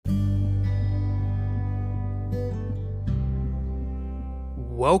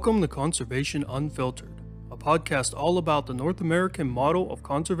Welcome to Conservation Unfiltered, a podcast all about the North American model of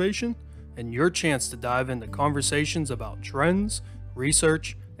conservation and your chance to dive into conversations about trends,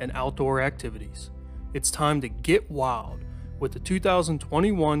 research, and outdoor activities. It's time to get wild with the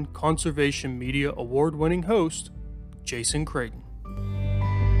 2021 Conservation Media Award-winning host, Jason Creighton.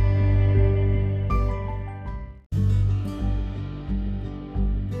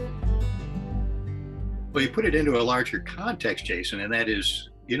 Well, you put it into a larger context, Jason, and that is,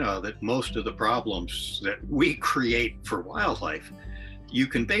 that most of the problems that we create for wildlife, you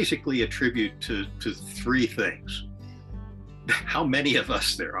can basically attribute to three things. How many of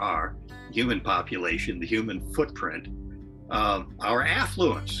us there are, human population, the human footprint, our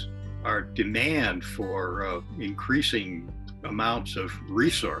affluence, our demand for increasing amounts of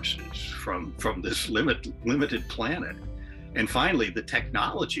resources from this limited planet. And finally, the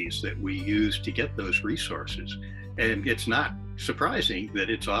technologies that we use to get those resources. And it's not surprising that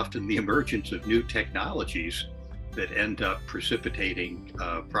it's often the emergence of new technologies that end up precipitating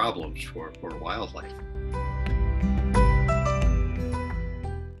problems for wildlife.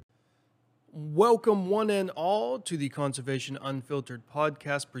 Welcome one and all to the Conservation Unfiltered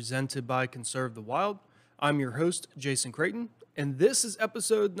podcast presented by Conserve the Wild. I'm your host, Jason Creighton, and this is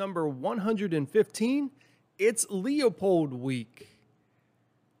episode number 115. It's Leopold Week.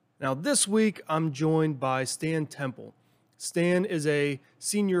 Now this week I'm joined by Stan Temple. Stan is a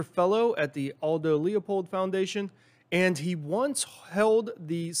senior fellow at the Aldo Leopold Foundation, and he once held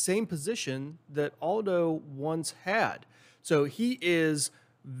the same position that Aldo once had. So he is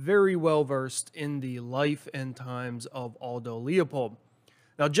very well versed in the life and times of Aldo Leopold.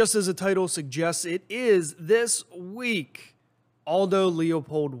 Now, just as the title suggests, it is this week, Aldo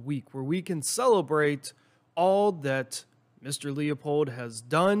Leopold Week, where we can celebrate all that Mr. Leopold has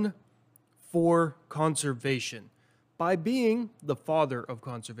done for conservation by being the father of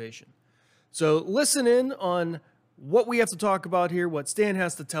conservation. So listen in on what we have to talk about here, what Stan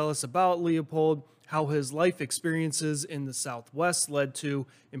has to tell us about Leopold, how his life experiences in the Southwest led to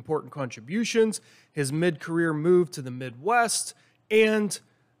important contributions, his mid-career move to the Midwest, and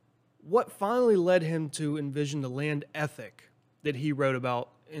what finally led him to envision the land ethic that he wrote about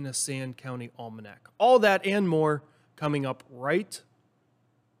in a Sand County Almanac. All that and more coming up right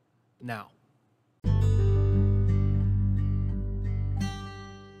now.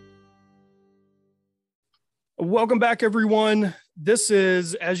 Welcome back, everyone. This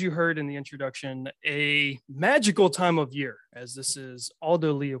is, as you heard in the introduction, a magical time of year, as this is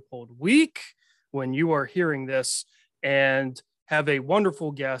Aldo Leopold Week when you are hearing this, and have a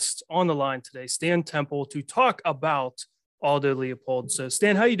wonderful guest on the line today, Stan Temple, to talk about Aldo Leopold. So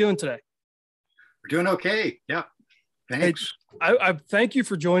Stan, how are you doing today? We're doing okay. Yeah. Thanks. Hey, I thank you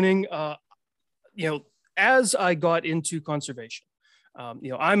for joining. As I got into conservation, as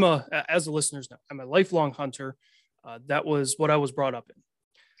the listeners know, I'm a lifelong hunter. That was what I was brought up in.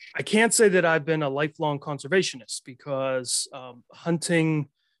 I can't say that I've been a lifelong conservationist because hunting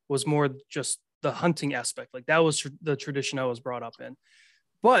was more just the hunting aspect. Like that was the tradition I was brought up in.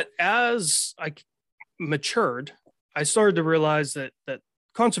 But as I matured, I started to realize that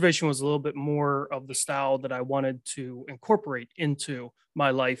conservation was a little bit more of the style that I wanted to incorporate into my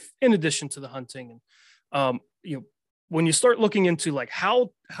life, in addition to the hunting. And when you start looking into like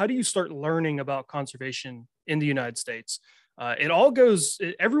how do you start learning about conservation in the United States,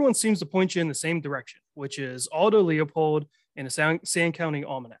 everyone seems to point you in the same direction, which is Aldo Leopold in a Sand County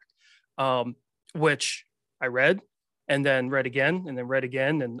Almanac, which I read. And then read again, and then read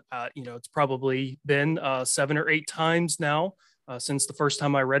again. And, it's probably been 7 or 8 times now since the first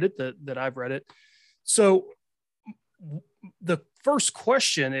time I read it that I've read it. So the first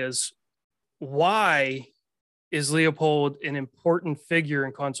question is, why is Leopold an important figure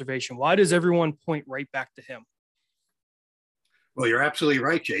in conservation? Why does everyone point right back to him? Well, you're absolutely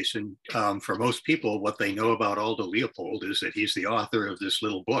right, Jason. For most people, what they know about Aldo Leopold is that he's the author of this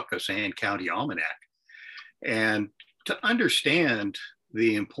little book, A Sand County Almanac. And to understand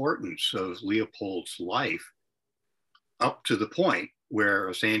the importance of Leopold's life up to the point where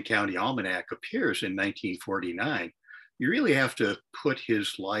a Sand County Almanac appears in 1949, you really have to put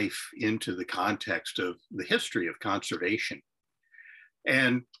his life into the context of the history of conservation.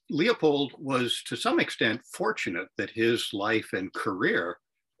 And Leopold was, to some extent, fortunate that his life and career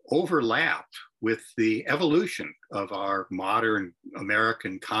overlapped with the evolution of our modern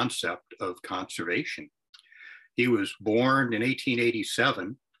American concept of conservation. He was born in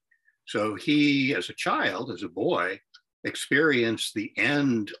 1887. So he, as a child, as a boy, experienced the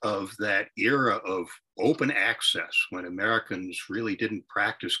end of that era of open access when Americans really didn't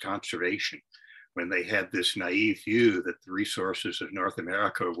practice conservation, when they had this naive view that the resources of North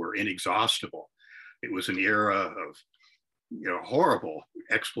America were inexhaustible. It was an era of horrible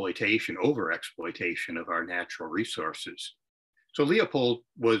exploitation, over-exploitation of our natural resources. So Leopold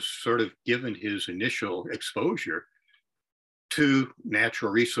was sort of given his initial exposure to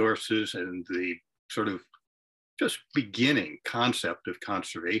natural resources and the sort of just beginning concept of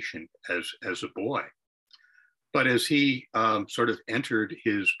conservation as a boy. But as he sort of entered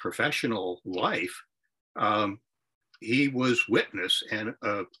his professional life, he was witness and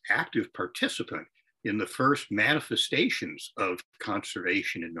an active participant in the first manifestations of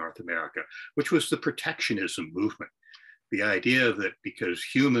conservation in North America, which was the protectionism movement. The idea that because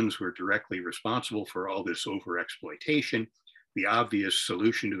humans were directly responsible for all this overexploitation, the obvious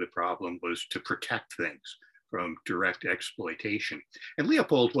solution to the problem was to protect things from direct exploitation. And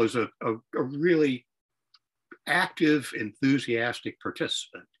Leopold was a really active, enthusiastic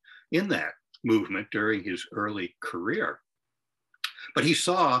participant in that movement during his early career. But he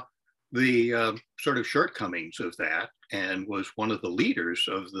saw the sort of shortcomings of that and was one of the leaders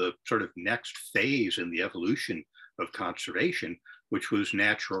of the sort of next phase in the evolution of conservation, which was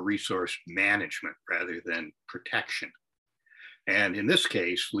natural resource management rather than protection. And in this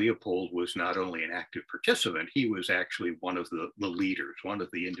case, Leopold was not only an active participant, he was actually one of the leaders, one of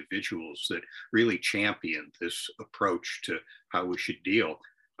the individuals that really championed this approach to how we should deal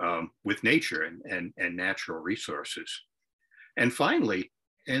with nature and natural resources. And finally,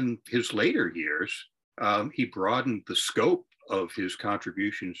 in his later years, he broadened the scope of his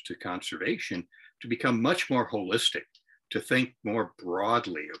contributions to conservation to become much more holistic, to think more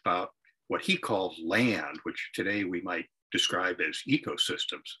broadly about what he called land, which today we might describe as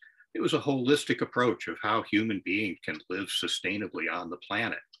ecosystems. It was a holistic approach of how human beings can live sustainably on the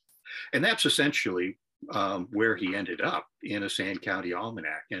planet. And that's essentially where he ended up in a Sand County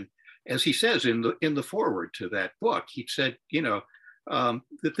Almanac. And as he says in the foreword to that book, he said,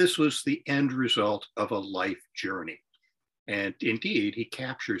 that this was the end result of a life journey. And indeed, he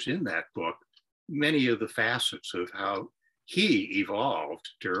captures in that book many of the facets of how he evolved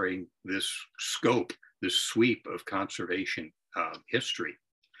during this scope, this sweep of conservation history.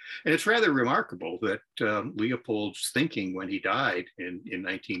 And it's rather remarkable that Leopold's thinking when he died in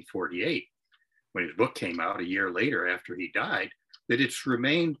 1948, when his book came out a year later after he died, that it's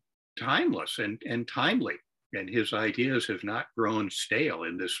remained timeless and timely. And his ideas have not grown stale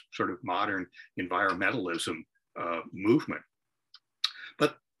in this sort of modern environmentalism movement.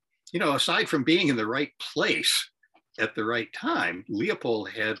 But, aside from being in the right place at the right time, Leopold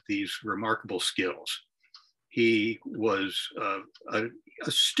had these remarkable skills. He was an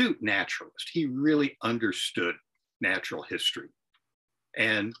astute naturalist. He really understood natural history.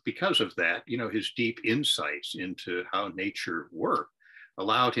 And because of that, his deep insights into how nature worked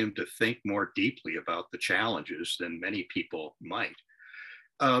allowed him to think more deeply about the challenges than many people might.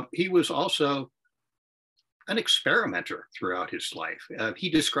 He was also an experimenter throughout his life. He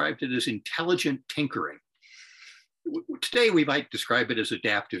described it as intelligent tinkering. Today, we might describe it as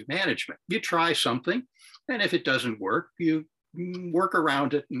adaptive management. You try something, and if it doesn't work, you work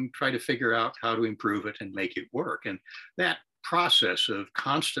around it and try to figure out how to improve it and make it work. And that process of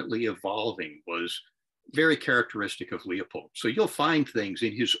constantly evolving was very characteristic of Leopold. So you'll find things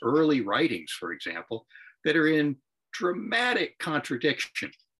in his early writings, for example, that are in dramatic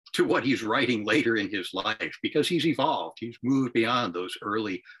contradiction to what he's writing later in his life, because he's evolved. He's moved beyond those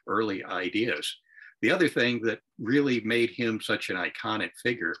early ideas. The other thing that really made him such an iconic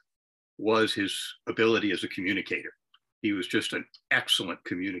figure was his ability as a communicator. He was just an excellent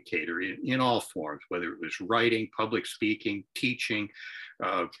communicator in all forms, whether it was writing, public speaking, teaching,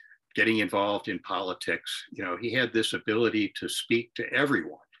 getting involved in politics. He had this ability to speak to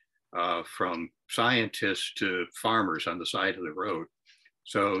everyone, from scientists to farmers on the side of the road.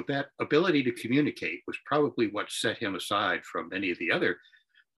 So that ability to communicate was probably what set him aside from many of the other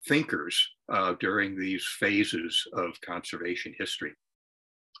thinkers during these phases of conservation history.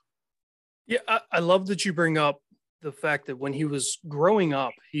 Yeah, I love that you bring up the fact that when he was growing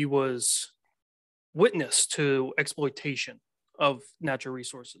up, he was witness to exploitation of natural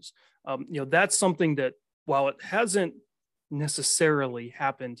resources. That's something that, while it hasn't necessarily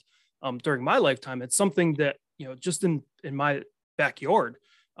happened during my lifetime, it's something that, just in my backyard,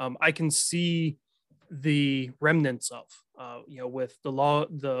 I can see the remnants of, with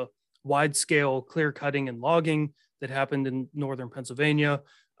the wide scale clear cutting and logging that happened in northern Pennsylvania,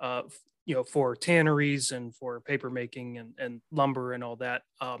 for tanneries and for paper making and lumber and all that.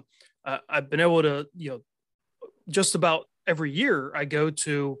 I've been able to, just about every year I go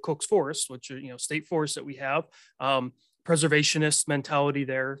to Cook's Forest, which are, state forests that we have. preservationist mentality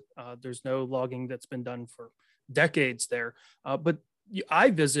there. There's no logging that's been done for decades there. But I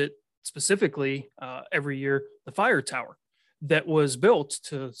visit specifically every year the fire tower that was built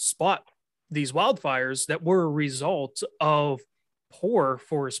to spot these wildfires that were a result of poor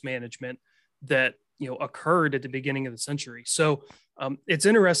forest management that occurred at the beginning of the century. So it's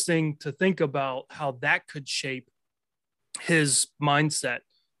interesting to think about how that could shape his mindset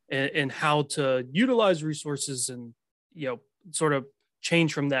and how to utilize resources and sort of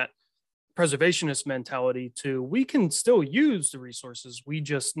change from that preservationist mentality to we can still use the resources, we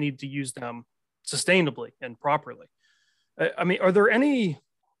just need to use them sustainably and properly. I mean, are there any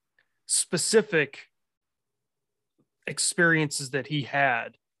specific experiences that he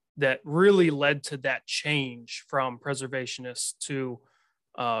had that really led to that change from preservationist to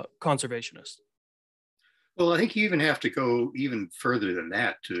conservationist? Well, I think you even have to go even further than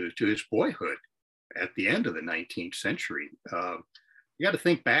that to his boyhood at the end of the 19th century. You got to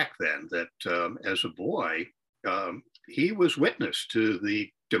think back then that as a boy, he was witness to the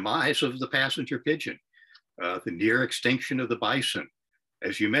demise of the passenger pigeon, the near extinction of the bison,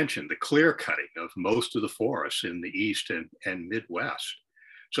 as you mentioned, the clear cutting of most of the forests in the East and Midwest.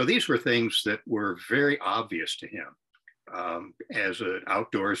 So these were things that were very obvious to him. As an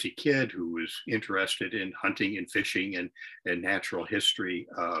outdoorsy kid who was interested in hunting and fishing and natural history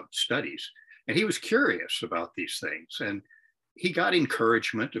studies. And he was curious about these things. And he got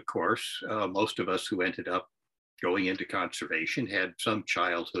encouragement, of course. Most of us who ended up going into conservation had some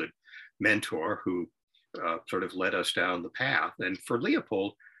childhood mentor who sort of led us down the path. And for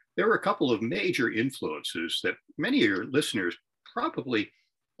Leopold, there were a couple of major influences that many of your listeners probably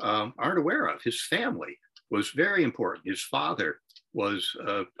aren't aware of. His family was very important. His father was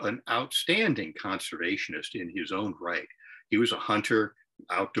an outstanding conservationist in his own right. He was a hunter,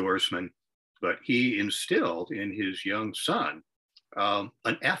 outdoorsman, but he instilled in his young son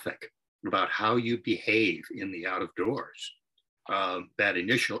an ethic about how you behave in the out of doors. That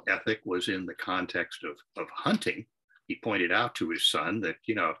initial ethic was in the context of hunting. He pointed out to his son that,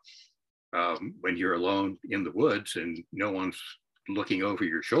 when you're alone in the woods and no one's looking over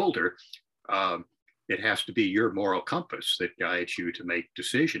your shoulder, it has to be your moral compass that guides you to make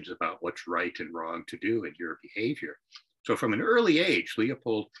decisions about what's right and wrong to do in your behavior. So from an early age,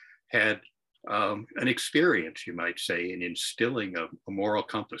 Leopold had an experience, you might say, in instilling a moral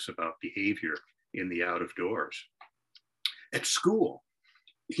compass about behavior in the out of doors. At school,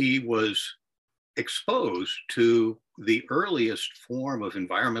 he was exposed to the earliest form of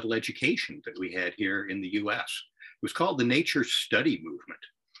environmental education that we had here in the US. It was called the Nature Study Movement.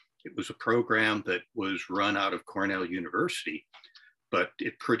 It was a program that was run out of Cornell University, but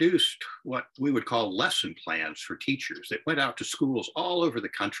it produced what we would call lesson plans for teachers that went out to schools all over the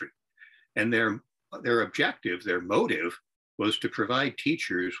country. And their objective, their motive, was to provide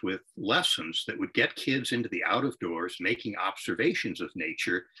teachers with lessons that would get kids into the out of doors, making observations of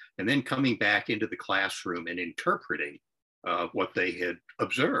nature, and then coming back into the classroom and interpreting what they had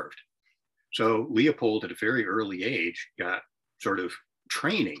observed. So Leopold, at a very early age, got sort of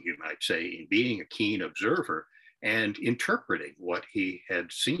training, you might say, in being a keen observer and interpreting what he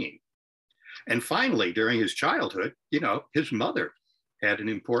had seen. And finally, during his childhood, his mother had an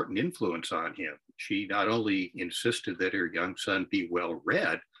important influence on him. She not only insisted that her young son be well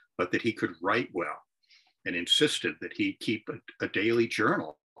read, but that he could write well, and insisted that he keep a daily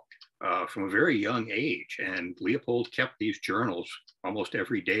journal from a very young age. And Leopold kept these journals almost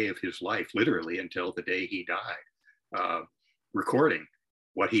every day of his life, literally until the day he died, recording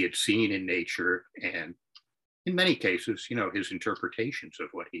what he had seen in nature and, in many cases, his interpretations of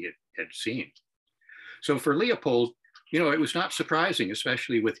what he had seen. So for Leopold, it was not surprising,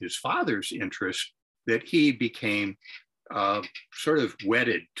 especially with his father's interest, that he became sort of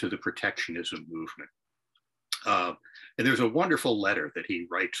wedded to the protectionism movement. And there's a wonderful letter that he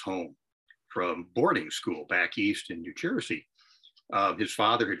writes home from boarding school back east in New Jersey. His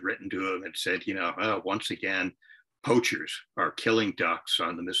father had written to him and said, once again, poachers are killing ducks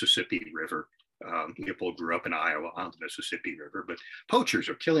on the Mississippi River. Leopold grew up in Iowa on the Mississippi River, but poachers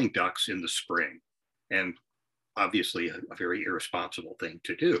are killing ducks in the spring. And obviously a very irresponsible thing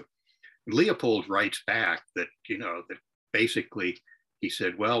to do. Leopold writes back that, that basically he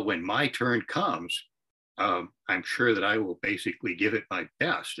said, well, when my turn comes, I'm sure that I will basically give it my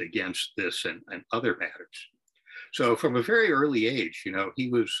best against this and other matters. So from a very early age,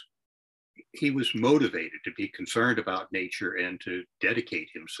 he was motivated to be concerned about nature and to dedicate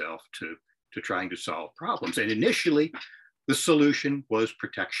himself to trying to solve problems. And initially, the solution was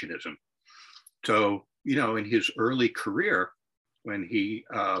protectionism. So, in his early career, when he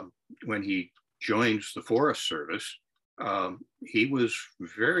joins the Forest Service, he was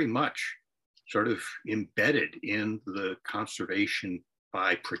very much sort of embedded in the conservation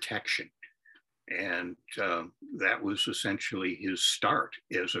by protection. And that was essentially his start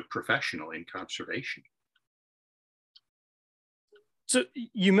as a professional in conservation. So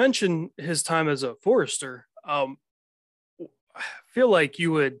you mentioned his time as a forester. I feel like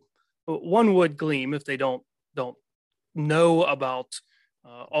one would glean if they don't know about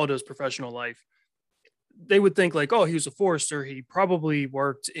Aldo's professional life. They would think like, oh, he was a forester. He probably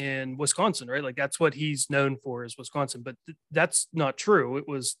worked in Wisconsin, right? Like that's what he's known for is Wisconsin, but that's not true. It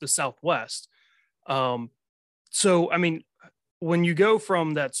was the Southwest. So, I mean, when you go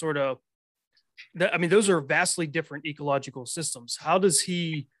from that sort of, those are vastly different ecological systems. How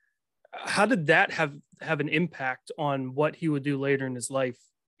did that have an impact on what he would do later in his life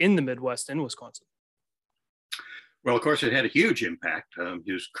in the Midwest and Wisconsin? Well, of course, it had a huge impact.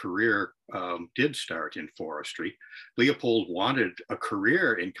 His career did start in forestry. Leopold wanted a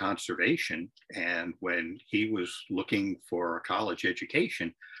career in conservation. And when he was looking for a college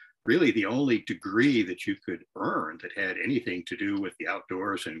education, really the only degree that you could earn that had anything to do with the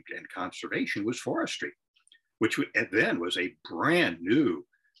outdoors and conservation was forestry, which then was a brand new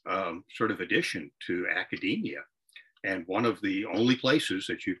sort of addition to academia. And one of the only places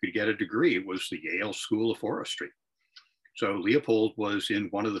that you could get a degree was the Yale School of Forestry. So Leopold was in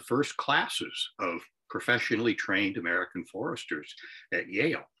one of the first classes of professionally trained American foresters at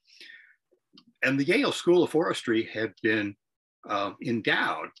Yale. And the Yale School of Forestry had been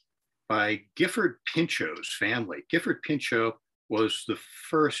endowed by Gifford Pinchot's family. Gifford Pinchot was the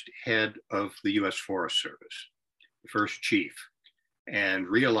first head of the US Forest Service, the first chief. And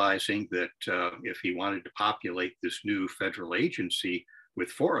realizing that if he wanted to populate this new federal agency with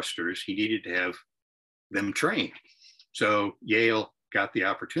foresters, he needed to have them trained. So Yale got the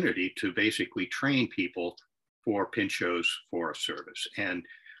opportunity to basically train people for Pinchot's Forest Service. And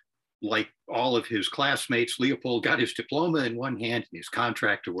like all of his classmates, Leopold got his diploma in one hand and his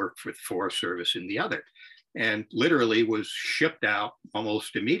contract to work for the Forest Service in the other, and literally was shipped out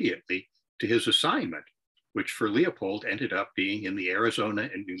almost immediately to his assignment, which for Leopold ended up being in the Arizona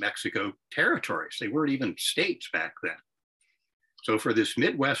and New Mexico territories. They weren't even states back then. So for this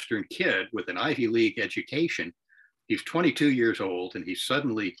Midwestern kid with an Ivy League education, he's 22 years old and he's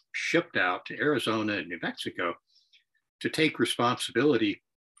suddenly shipped out to Arizona and New Mexico to take responsibility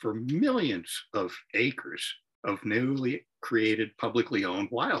for millions of acres of newly created publicly owned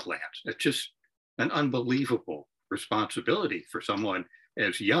wildlands. It's just an unbelievable responsibility for someone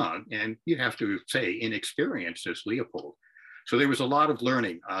as young, and you have to say inexperienced as Leopold. So there was a lot of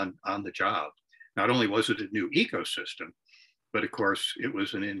learning on the job. Not only was it a new ecosystem, but of course it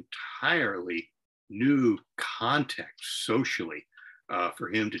was an entirely new context socially for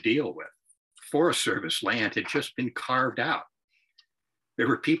him to deal with. Forest Service land had just been carved out. There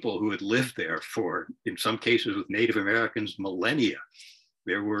were people who had lived there for, in some cases with Native Americans, millennia.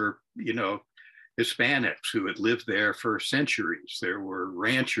 There were, Hispanics who had lived there for centuries. There were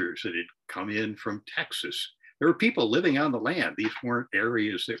ranchers that had come in from Texas. There were people living on the land. These weren't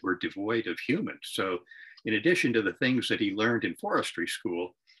areas that were devoid of humans. So in addition to the things that he learned in forestry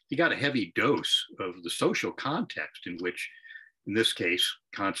school, he got a heavy dose of the social context in which, in this case,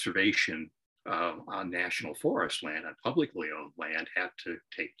 conservation on national forest land, on publicly owned land, had to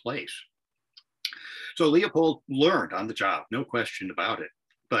take place. So Leopold learned on the job, no question about it.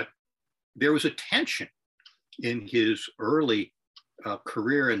 But there was a tension in his early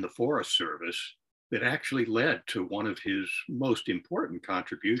career in the Forest Service that actually led to one of his most important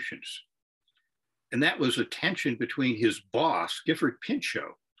contributions. And that was a tension between his boss, Gifford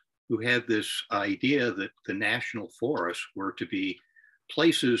Pinchot, who had this idea that the national forests were to be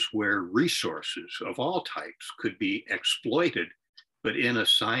places where resources of all types could be exploited, but in a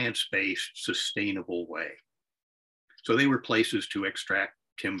science-based, sustainable way. So they were places to extract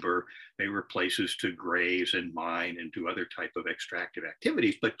timber, they were places to graze and mine and do other type of extractive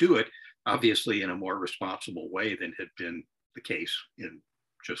activities, but do it obviously in a more responsible way than had been the case in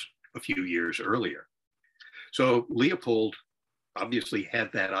just a few years earlier. So Leopold obviously had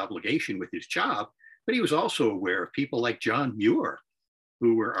that obligation with his job, but he was also aware of people like John Muir,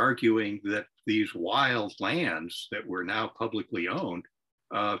 who were arguing that these wild lands that were now publicly owned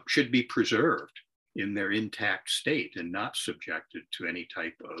should be preserved in their intact state and not subjected to any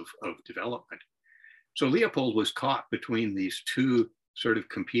type of development. So Leopold was caught between these two sort of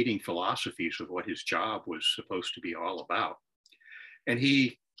competing philosophies of what his job was supposed to be all about. And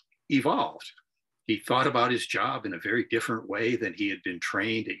he evolved. He thought about his job in a very different way than he had been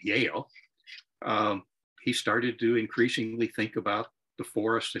trained at Yale. He started to increasingly think about the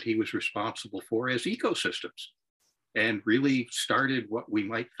forests that he was responsible for as ecosystems. and really started what we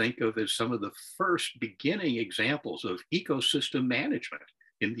might think of as some of the first beginning examples of ecosystem management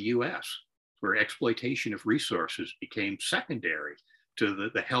in the US, where exploitation of resources became secondary to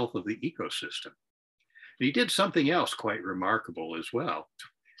the health of the ecosystem. He did something else quite remarkable as well,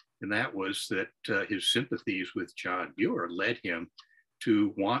 and that was that his sympathies with John Muir led him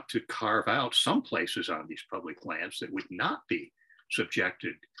to want to carve out some places on these public lands that would not be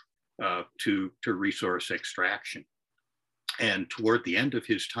subjected to resource extraction. And toward the end of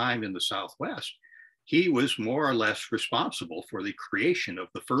his time in the Southwest, he was more or less responsible for the creation of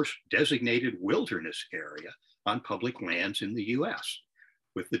the first designated wilderness area on public lands in the US,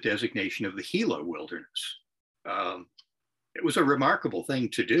 with the designation of the Gila Wilderness. It was a remarkable thing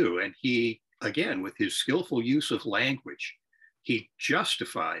to do. And he, again, with his skillful use of language, he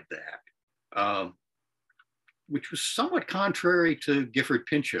justified that, which was somewhat contrary to Gifford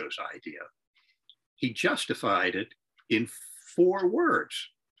Pinchot's idea. He justified it in 4 words.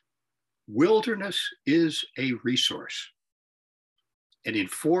 Wilderness is a resource. And in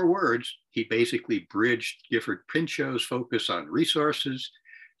 4 words, he basically bridged Gifford Pinchot's focus on resources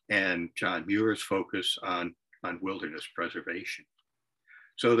and John Muir's focus on wilderness preservation.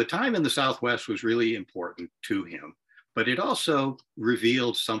 So the time in the Southwest was really important to him, but it also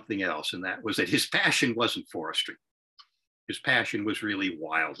revealed something else, and that was that his passion wasn't forestry. His passion was really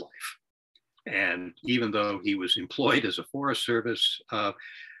wildlife. And even though he was employed as a Forest Service,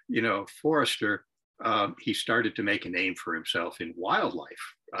 forester, he started to make a name for himself in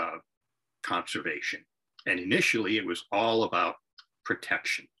wildlife conservation. And initially, it was all about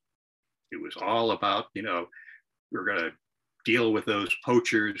protection. It was all about, we're going to deal with those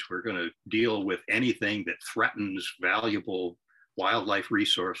poachers. We're going to deal with anything that threatens valuable wildlife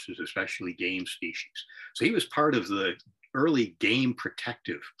resources, especially game species. So he was part of the early game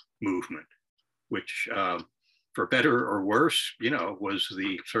protective movement, which, for better or worse, was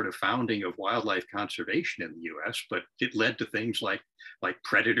the sort of founding of wildlife conservation in the US, but it led to things like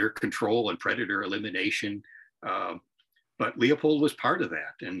predator control and predator elimination. But Leopold was part of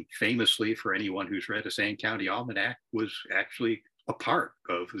that, and famously, for anyone who's read a Sand County Almanac, was actually a part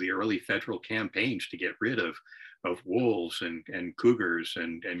of the early federal campaigns to get rid of wolves and cougars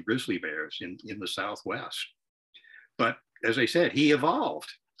and grizzly bears in the Southwest. But as I said, he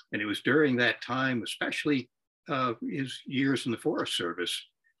evolved, and it was during that time, especially his years in the Forest Service,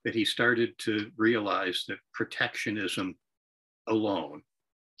 that he started to realize that protectionism alone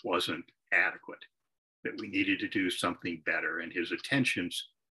wasn't adequate, that we needed to do something better. And his attentions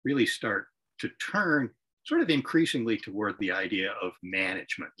really start to turn sort of increasingly toward the idea of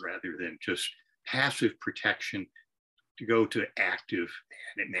management rather than just passive protection, to go to active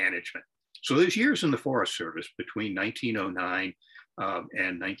management. So those years in the Forest Service between 1909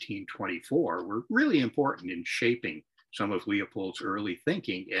 and 1924 were really important in shaping some of Leopold's early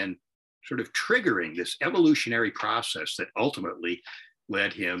thinking and sort of triggering this evolutionary process that ultimately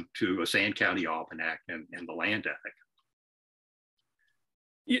led him to a Sand County Almanac and the Land Ethic.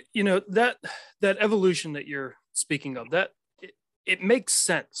 That evolution that you're speaking of, that it makes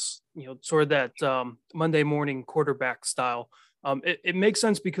sense, sort of that Monday morning quarterback style. It makes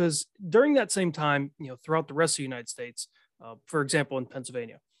sense because during that same time, throughout the rest of the United States, for example, in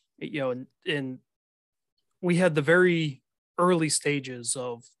Pennsylvania, in we had the very early stages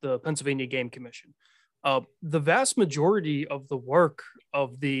of the Pennsylvania Game Commission. The vast majority of the work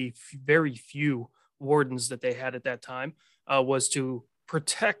of the very few wardens that they had at that time was to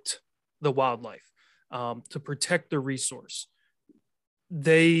protect the wildlife, to protect the resource.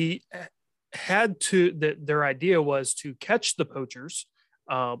 They had to, their idea was to catch the poachers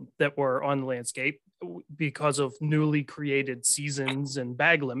that were on the landscape because of newly created seasons and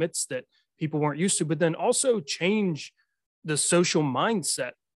bag limits that people weren't used to, but then also change the social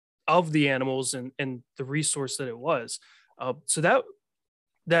mindset of the animals and the resource that it was. So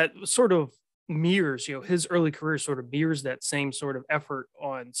that sort of mirrors, his early career sort of mirrors that same sort of effort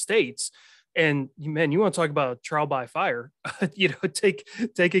on states. And man, you want to talk about trial by fire, take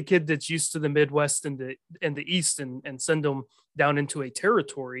a kid that's used to the Midwest and the East and send them down into a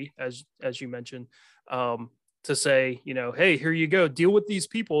territory, as you mentioned, to say, hey, here you go, deal with these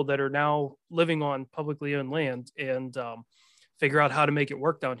people that are now living on publicly owned land and figure out how to make it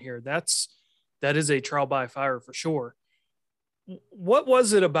work down here. That is a trial by fire for sure. What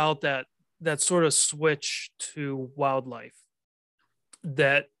was it about that sort of switch to wildlife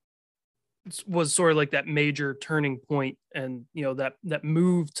that was sort of like that major turning point, and that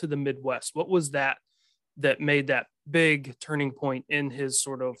move to the Midwest? What was that made that big turning point in his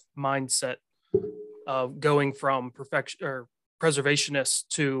sort of mindset of going from preservationist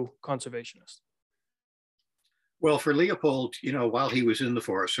to conservationist? Well, for Leopold, while he was in the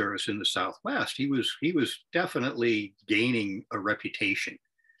Forest Service in the Southwest, he was definitely gaining a reputation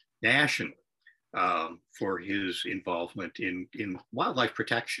nationally for his involvement in wildlife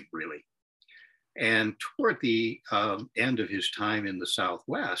protection, really. And toward the end of his time in the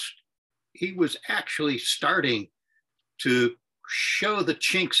Southwest, he was actually starting to show the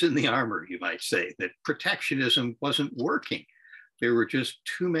chinks in the armor, you might say, that protectionism wasn't working. There were just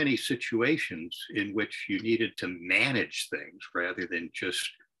too many situations in which you needed to manage things rather than just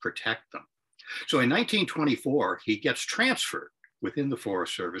protect them. So in 1924, he gets transferred within the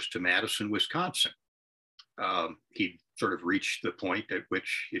Forest Service to Madison, Wisconsin. He sort of reached the point at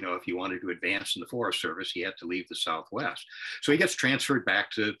which, if you wanted to advance in the Forest Service, he had to leave the Southwest. So he gets transferred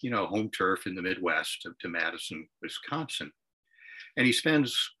back to, home turf in the Midwest to Madison, Wisconsin. And he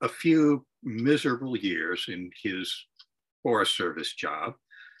spends a few miserable years in his Forest Service job.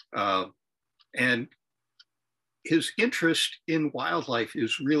 And his interest in wildlife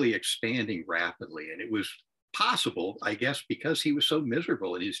is really expanding rapidly. And it was possible, I guess, because he was so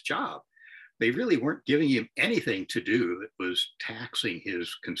miserable in his job. They really weren't giving him anything to do that was taxing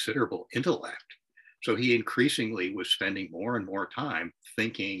his considerable intellect. So he increasingly was spending more and more time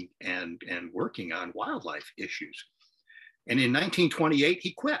thinking and working on wildlife issues. And in 1928,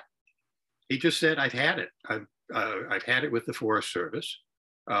 he quit. He just said, I've had it. I've had it with the Forest Service,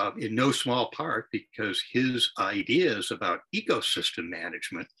 in no small part because his ideas about ecosystem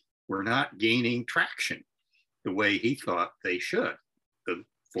management were not gaining traction the way he thought they should. The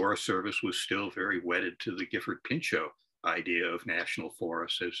Forest Service was still very wedded to the Gifford Pinchot idea of national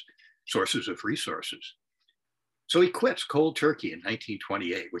forests as sources of resources. So he quits cold turkey in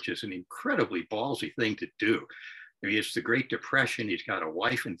 1928, which is an incredibly ballsy thing to do. I mean, it's the Great Depression. He's got a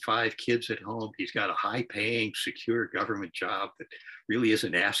wife and 5 kids at home. He's got a high-paying, secure government job that really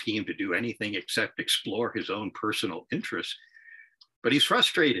isn't asking him to do anything except explore his own personal interests. But he's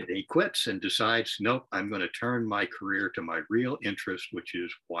frustrated. He quits and decides, nope, I'm going to turn my career to my real interest, which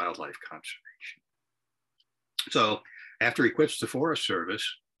is wildlife conservation. So after he quits the Forest Service,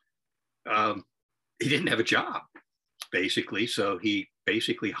 he didn't have a job, basically. So he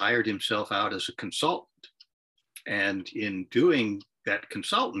basically hired himself out as a consultant. And in doing that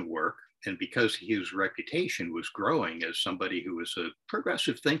consultant work, and because his reputation was growing as somebody who was a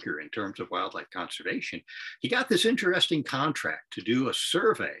progressive thinker in terms of wildlife conservation, he got this interesting contract to do a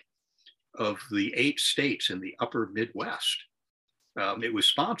survey of the 8 states in the upper Midwest. It was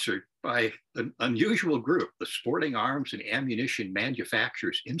sponsored by an unusual group, the Sporting Arms and Ammunition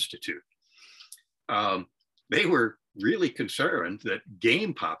Manufacturers Institute. They were really concerned that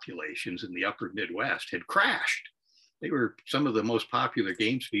game populations in the upper Midwest had crashed. Some of the most popular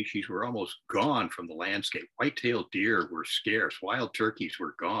game species were almost gone from the landscape. White-tailed deer were scarce. Wild turkeys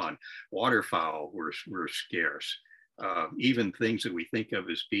were gone. Waterfowl were scarce. Even things that we think of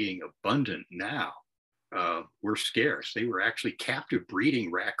as being abundant now were scarce. They were actually captive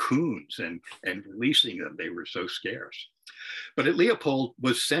breeding raccoons and releasing them. They were so scarce. But Leopold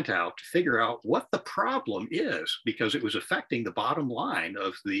was sent out to figure out what the problem is, because it was affecting the bottom line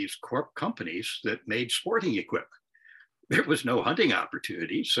of these companies that made sporting equipment. There was no hunting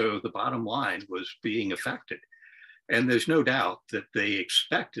opportunity, so the bottom line was being affected. And there's no doubt that they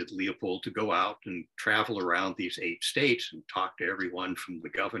expected Leopold to go out and travel around these 8 states and talk to everyone from the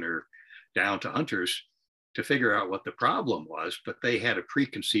governor down to hunters to figure out what the problem was, but they had a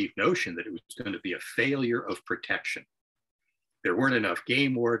preconceived notion that it was going to be a failure of protection. There weren't enough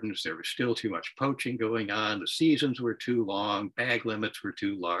game wardens, there was still too much poaching going on, the seasons were too long, bag limits were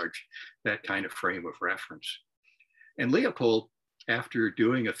too large, that kind of frame of reference. And Leopold, after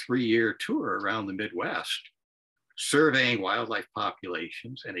doing a 3-year tour around the Midwest, surveying wildlife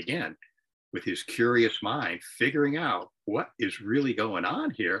populations, and again, with his curious mind, figuring out what is really going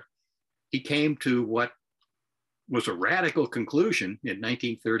on here, he came to what was a radical conclusion in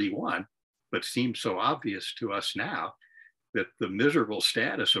 1931, but seems so obvious to us now, that the miserable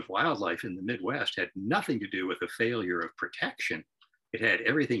status of wildlife in the Midwest had nothing to do with a failure of protection. It had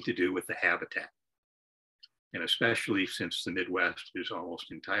everything to do with the habitat. And especially since the Midwest is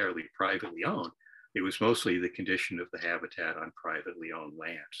almost entirely privately owned, it was mostly the condition of the habitat on privately owned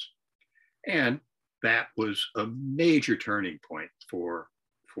lands. And that was a major turning point for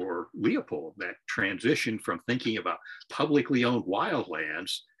Leopold, that transition from thinking about publicly owned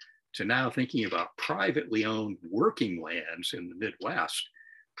wildlands to now thinking about privately owned working lands in the Midwest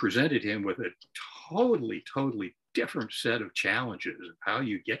presented him with a totally different set of challenges of how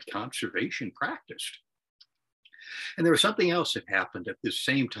you get conservation practiced. And there was something else that happened at the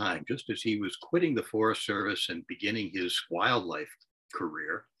same time, just as he was quitting the Forest Service and beginning his wildlife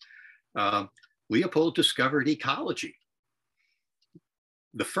career. Leopold discovered ecology.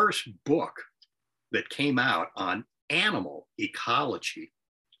 The first book that came out on animal ecology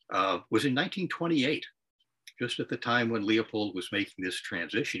was in 1928, just at the time when Leopold was making this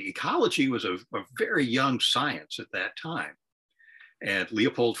transition. Ecology was a very young science at that time. And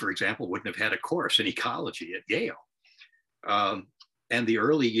Leopold, for example, wouldn't have had a course in ecology at Yale. And the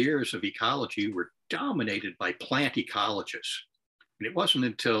early years of ecology were dominated by plant ecologists. And it wasn't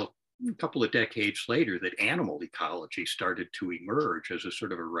until a couple of decades later that animal ecology started to emerge as a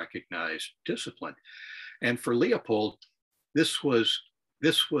sort of a recognized discipline. And for Leopold, this was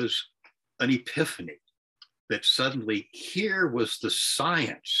an epiphany, that suddenly here was the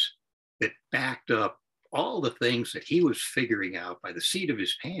science that backed up all the things that he was figuring out by the seat of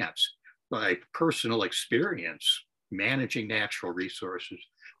his pants, by personal experience, managing natural resources,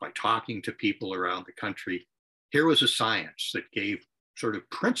 by talking to people around the country. Here was a science that gave sort of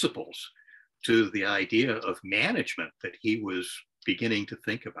principles to the idea of management that he was beginning to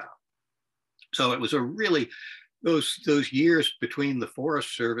think about. So it was a really, those years between the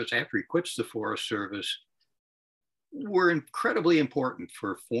Forest Service, after he quits the Forest Service, were incredibly important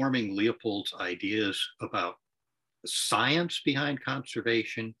for forming Leopold's ideas about the science behind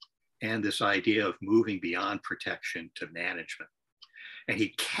conservation and this idea of moving beyond protection to management. And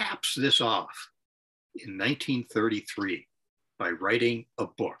he caps this off in 1933 by writing a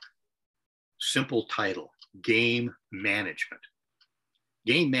book, simple title, Game Management.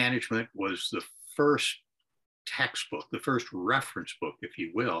 Game Management was the first textbook, the first reference book, if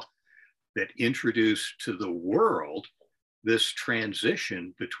you will, that introduced to the world this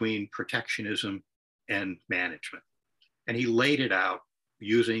transition between protectionism and management. And he laid it out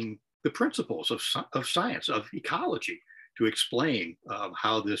using the principles of science, of ecology, to explain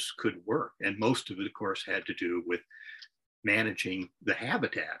how this could work. And most of it, of course, had to do with managing the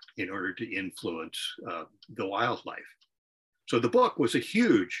habitat in order to influence the wildlife. So the book was a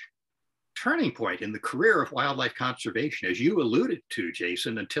huge turning point in the career of wildlife conservation. As you alluded to,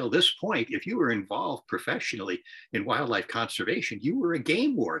 Jason, until this point, if you were involved professionally in wildlife conservation, you were a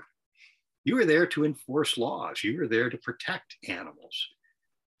game warden. You were there to enforce laws. You were there to protect animals.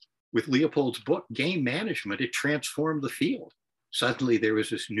 With Leopold's book, Game Management, it transformed the field. Suddenly there was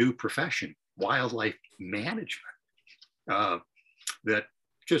this new profession, wildlife management, that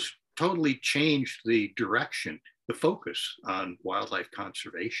just totally changed the direction, the focus on wildlife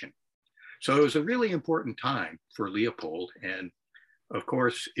conservation. So it was a really important time for Leopold. And of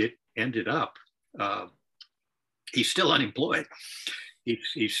course, it ended up, he's still unemployed.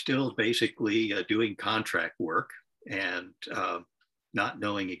 He's still basically doing contract work and not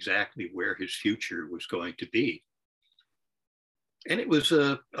knowing exactly where his future was going to be. And it was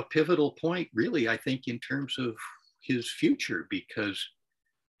a pivotal point, really, I think, in terms of his future, because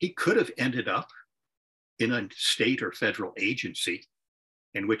he could have ended up in a state or federal agency,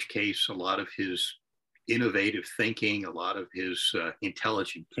 in which case a lot of his innovative thinking, a lot of his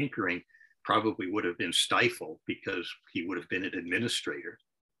intelligent tinkering probably would have been stifled because he would have been an administrator.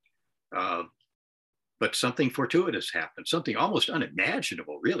 But something fortuitous happened, something almost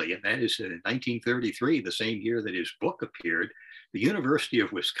unimaginable, really. And that is that in 1933, the same year that his book appeared, the University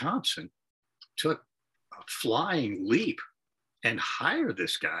of Wisconsin took a flying leap and hired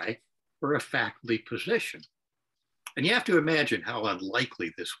this guy for a faculty position. And you have to imagine how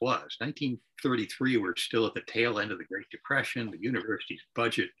unlikely this was. 1933, we're still at the tail end of the Great Depression. The university's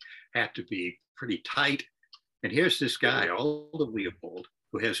budget had to be pretty tight. And here's this guy, Aldo Leopold,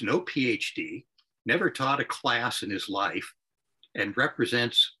 who has no PhD, never taught a class in his life, and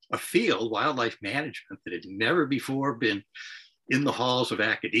represents a field, wildlife management, that had never before been in the halls of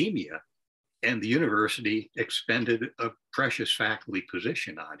academia. And the university expended a precious faculty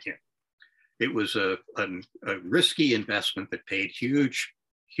position on him. It was a risky investment that paid huge,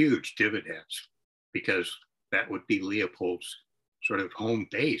 huge dividends, because that would be Leopold's sort of home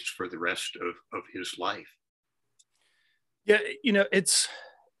base for the rest of his life. Yeah, it's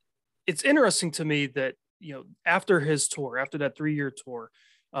interesting to me that, after his tour, after that 3-year tour,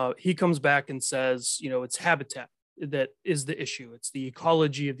 he comes back and says, it's habitat that is the issue. It's the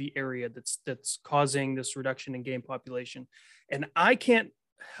ecology of the area that's causing this reduction in game population. And I can't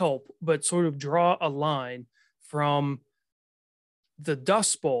help but sort of draw a line from the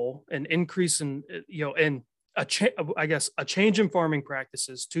Dust Bowl, an increase in, and a change in farming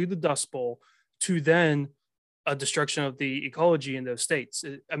practices, to the Dust Bowl, to then a destruction of the ecology in those states.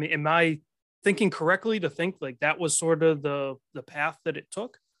 I mean, am I thinking correctly to think like that was sort of the path that it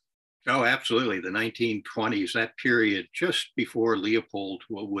took? Oh, absolutely. The 1920s, that period just before Leopold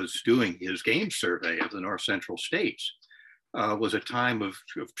was doing his game survey of the north central states, was a time of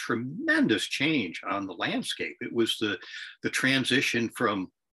tremendous change on the landscape. It was the transition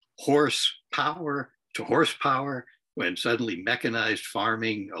from horsepower to horsepower, when suddenly mechanized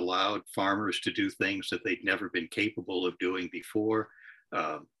farming allowed farmers to do things that they'd never been capable of doing before.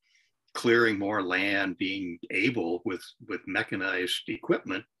 Clearing more land, being able with mechanized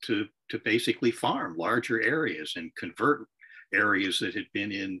equipment to basically farm larger areas and convert areas that had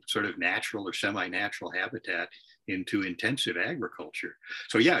been in sort of natural or semi-natural habitat into intensive agriculture.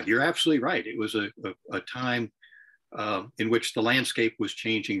 So yeah, you're absolutely right. It was a time in which the landscape was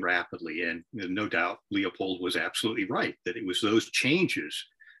changing rapidly. And no doubt Leopold was absolutely right that it was those changes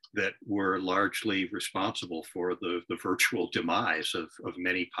that were largely responsible for the virtual demise of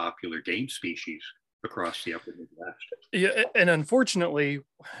many popular game species across the upper Midwest. Yeah, and unfortunately,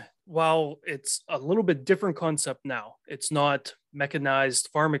 while it's a little bit different concept now, it's not mechanized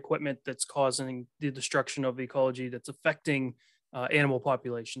farm equipment that's causing the destruction of ecology that's affecting animal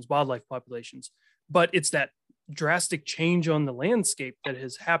populations, wildlife populations, but it's that drastic change on the landscape that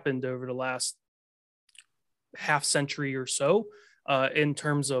has happened over the last half century or so, in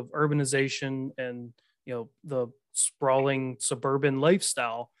terms of urbanization and the sprawling suburban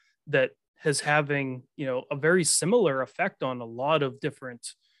lifestyle that has having a very similar effect on a lot of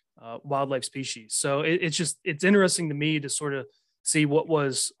different wildlife species. So it's interesting to me to sort of see what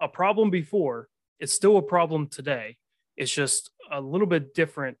was a problem before. It's still a problem today. It's just a little bit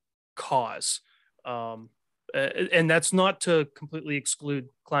different cause. And that's not to completely exclude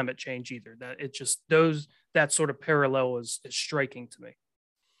climate change either. That it just that sort of parallel is striking to me.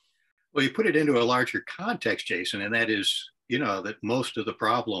 Well, you put it into a larger context, Jason, and that is, that most of the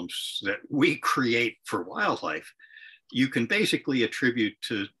problems that we create for wildlife, you can basically attribute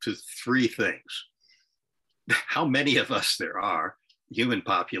to three things. How many of us there are, human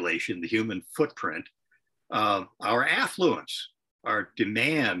population, the human footprint, our affluence, our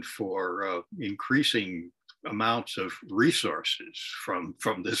demand for increasing amounts of resources from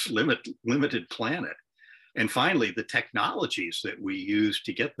this limited planet. And finally, the technologies that we use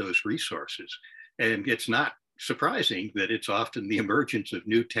to get those resources. And it's not surprising that it's often the emergence of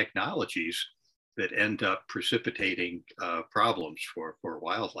new technologies that end up precipitating problems for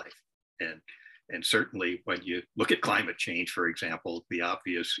wildlife. And certainly when you look at climate change, for example, the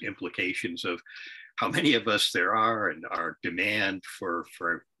obvious implications of how many of us there are and our demand for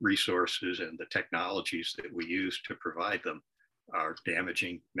resources and the technologies that we use to provide them are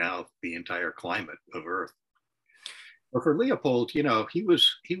damaging now the entire climate of Earth. But for Leopold, he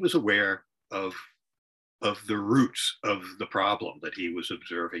was aware of the roots of the problem that he was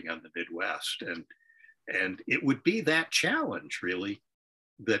observing on the Midwest. And it would be that challenge really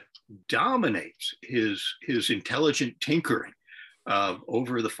that dominates his intelligent tinkering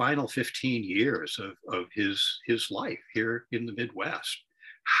over the final 15 years of his life here in the Midwest.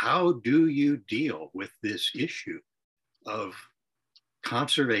 How do you deal with this issue of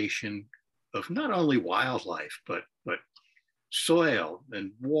conservation of not only wildlife, but soil and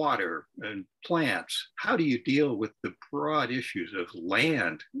water and plants? How do you deal with the broad issues of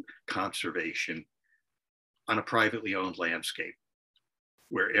land conservation on a privately owned landscape,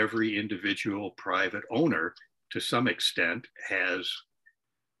 where every individual private owner, to some extent, has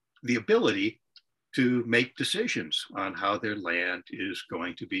the ability to make decisions on how their land is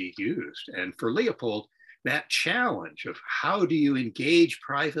going to be used? And for Leopold, that challenge of how do you engage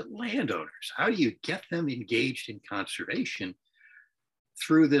private landowners? How do you get them engaged in conservation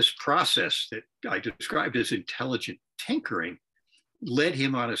through this process that I described as intelligent tinkering led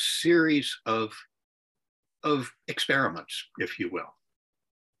him on a series of experiments, if you will.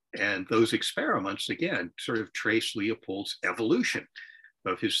 And those experiments, again, sort of trace Leopold's evolution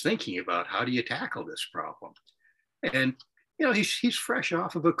of his thinking about how do you tackle this problem. And, he's fresh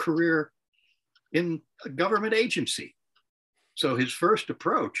off of a career in a government agency. So his first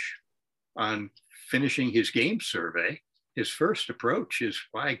approach on finishing his game survey, his first approach is,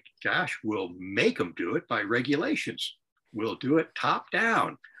 why, gosh, we'll make them do it by regulations. We'll do it top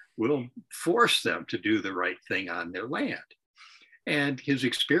down. We'll force them to do the right thing on their land. And his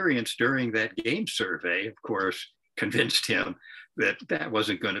experience during that game survey, of course, convinced him that that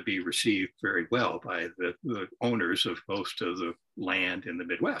wasn't going to be received very well by the owners of most of the land in the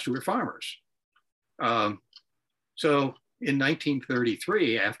Midwest, who were farmers. So in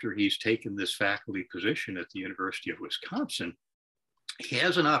 1933, after he's taken this faculty position at the University of Wisconsin, he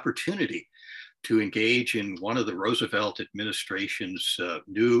has an opportunity to engage in one of the Roosevelt administration's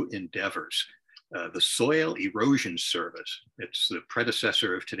new endeavors, the Soil Erosion Service. It's the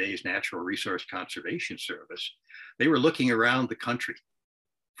predecessor of today's Natural Resource Conservation Service. They were looking around the country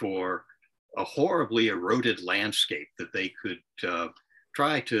for a horribly eroded landscape that they could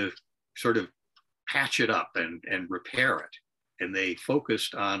try to sort of patch it up and repair it. And they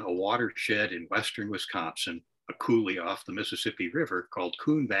focused on a watershed in western Wisconsin, a coulee off the Mississippi River called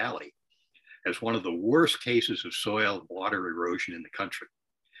Coon Valley, as one of the worst cases of soil and water erosion in the country.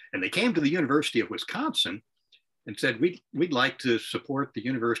 And they came to the University of Wisconsin and said, we'd like to support the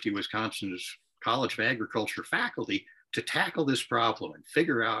University of Wisconsin's College of Agriculture faculty to tackle this problem and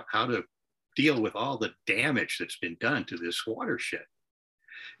figure out how to deal with all the damage that's been done to this watershed.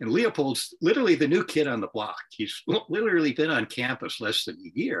 And Leopold's literally the new kid on the block. He's literally been on campus less than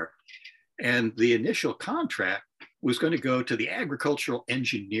a year. And the initial contract was going to go to the agricultural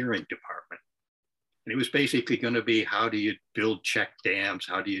engineering department. And it was basically going to be, how do you build check dams?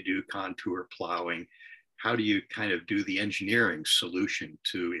 How do you do contour plowing? How do you kind of do the engineering solution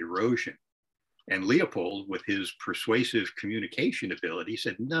to erosion? And Leopold, with his persuasive communication ability,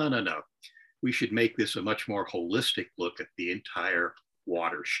 said, no, no, no. We should make this a much more holistic look at the entire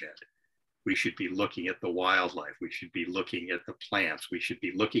watershed. We should be looking at the wildlife. We should be looking at the plants. We should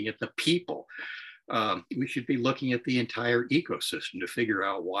be looking at the people. We should be looking at the entire ecosystem to figure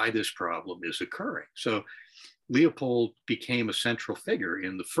out why this problem is occurring. So Leopold became a central figure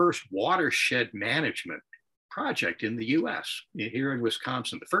in the first watershed management project in the US, here in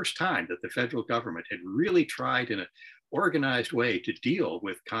Wisconsin, the first time that the federal government had really tried in an organized way to deal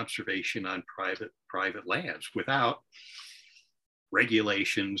with conservation on private lands without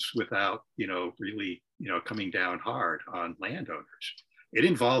regulations, without, really, coming down hard on landowners. It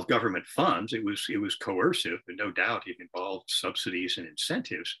involved government funds. It was coercive, and no doubt it involved subsidies and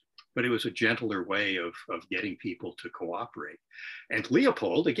incentives, but it was a gentler way of getting people to cooperate. And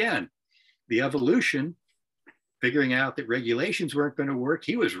Leopold, again, the evolution, figuring out that regulations weren't going to work,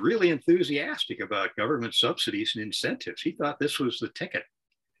 he was really enthusiastic about government subsidies and incentives. He thought this was the ticket,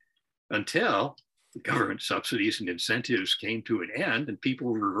 until the government subsidies and incentives came to an end and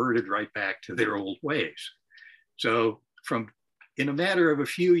people reverted right back to their old ways. So in a matter of a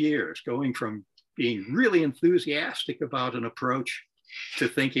few years, going from being really enthusiastic about an approach to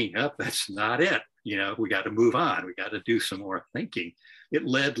thinking, oh, that's not it. We got to move on. We got to do some more thinking. It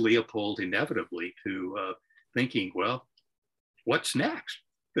led Leopold inevitably to thinking, well, what's next?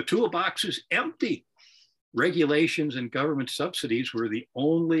 The toolbox is empty. Regulations and government subsidies were the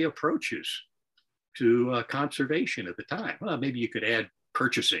only approaches to conservation at the time. Well, maybe you could add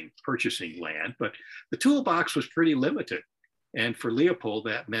purchasing land, but the toolbox was pretty limited. And for Leopold,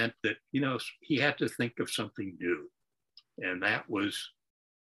 that meant that, he had to think of something new. And that was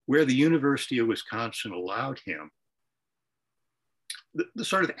where the University of Wisconsin allowed him the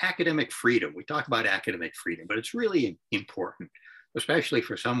sort of academic freedom. We talk about academic freedom, but it's really important, especially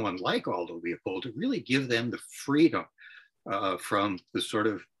for someone like Aldo Leopold, to really give them the freedom from the sort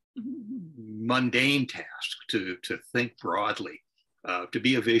of mundane task to think broadly, to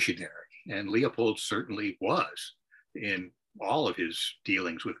be a visionary. And Leopold certainly was, in all of his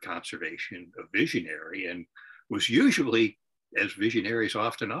dealings with conservation, a visionary, and was usually, as visionaries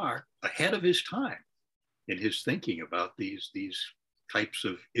often are, ahead of his time in his thinking about these types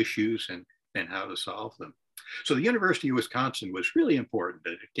of issues and how to solve them. So the University of Wisconsin was really important.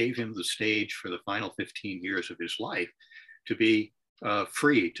 That it gave him the stage for the final 15 years of his life to be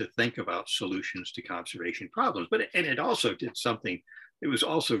free to think about solutions to conservation problems. And it also did something that was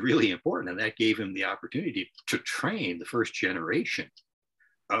also really important, and that gave him the opportunity to train the first generation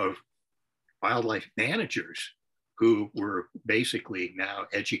of wildlife managers who were basically now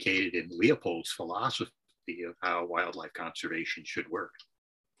educated in Leopold's philosophy of how wildlife conservation should work.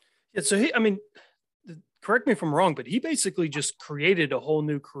 Yeah, so correct me if I'm wrong, but he basically just created a whole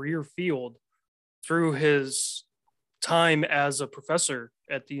new career field through his time as a professor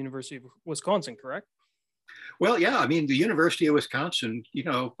at the University of Wisconsin, correct? Well, yeah, the University of Wisconsin,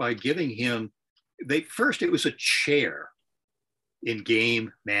 by giving him, it was a chair in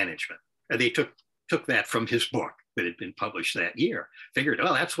game management. And they took that from his book that had been published that year. Figured,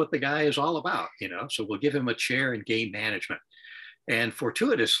 oh, that's what the guy is all about, so we'll give him a chair in game management. And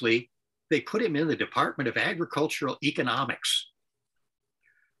fortuitously, they put him in the Department of Agricultural Economics,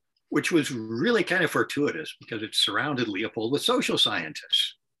 which was really kind of fortuitous because it surrounded Leopold with social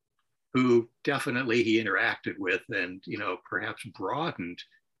scientists who definitely he interacted with and, perhaps broadened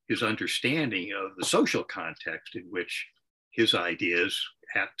his understanding of the social context in which his ideas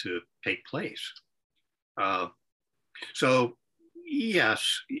had to take place. So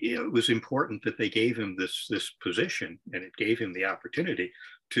yes, it was important that they gave him this position, and it gave him the opportunity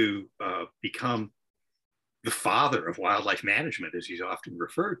to become the father of wildlife management, as he's often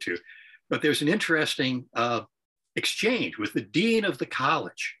referred to. But there's an interesting exchange with the dean of the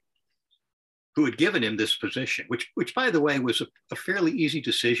college. who had given him this position, which by the way, was a fairly easy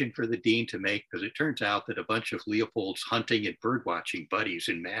decision for the dean to make, because it turns out that a bunch of Leopold's hunting and birdwatching buddies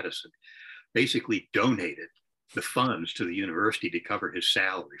in Madison basically donated the funds to the university to cover his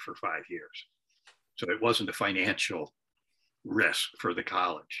salary for 5 years. So it wasn't a financial risk for the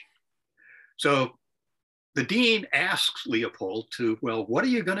college. So the dean asks Leopold to, well, what are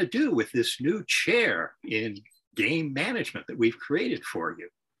you going to do with this new chair in game management that we've created for you?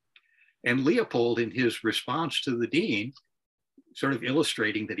 And Leopold, in his response to the dean, sort of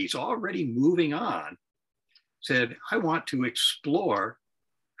illustrating that he's already moving on, said, I want to explore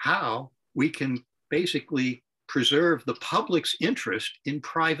how we can basically preserve the public's interest in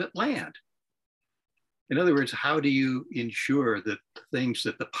private land. In other words, how do you ensure that things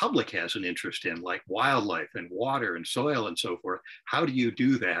that the public has an interest in, like wildlife and water and soil and so forth, how do you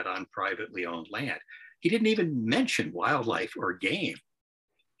do that on privately owned land? He didn't even mention wildlife or game.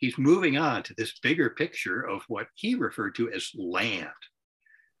 He's moving on to this bigger picture of what he referred to as land.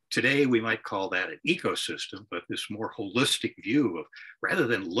 Today, we might call that an ecosystem, but this more holistic view of, rather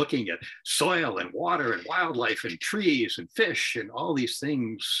than looking at soil and water and wildlife and trees and fish and all these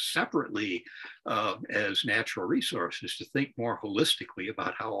things separately as natural resources, to think more holistically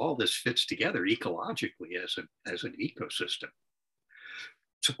about how all this fits together ecologically as an ecosystem.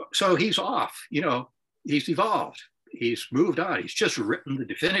 So he's off, he's evolved. He's moved on. He's just written the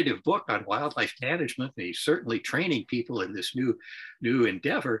definitive book on wildlife management. And he's certainly training people in this new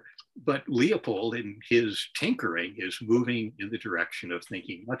endeavor. But Leopold, in his tinkering, is moving in the direction of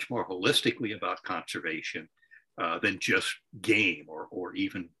thinking much more holistically about conservation than just game or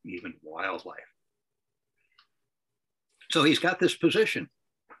even wildlife. So he's got this position,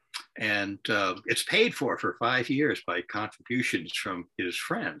 and it's paid for 5 years by contributions from his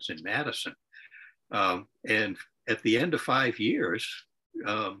friends in Madison. And at the end of 5 years,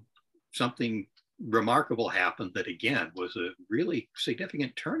 something remarkable happened that, again, was a really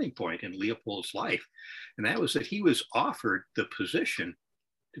significant turning point in Leopold's life. And that was that he was offered the position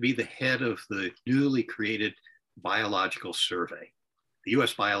to be the head of the newly created Biological Survey, the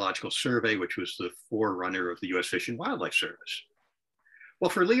U.S. Biological Survey, which was the forerunner of the U.S. Fish and Wildlife Service. Well,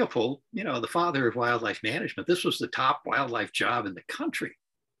 for Leopold, the father of wildlife management, this was the top wildlife job in the country.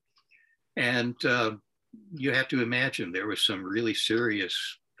 And you have to imagine there was some really serious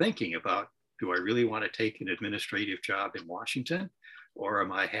thinking about, do I really want to take an administrative job in Washington, or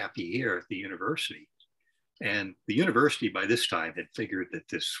am I happy here at the university? And the university by this time had figured that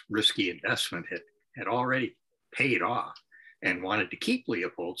this risky investment had already paid off and wanted to keep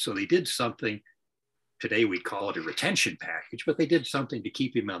Leopold. So they did something, today we'd call it a retention package, but they did something to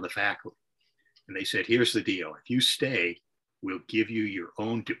keep him on the faculty. And they said, here's the deal. If you stay, we'll give you your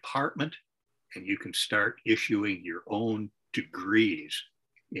own department, and you can start issuing your own degrees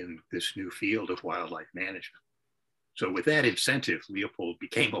in this new field of wildlife management. So with that incentive, Leopold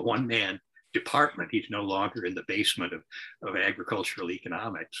became a one-man department. He's no longer in the basement of agricultural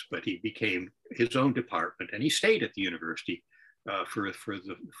economics, but he became his own department, and he stayed at the university for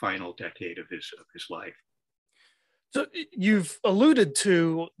the final decade of his life. So you've alluded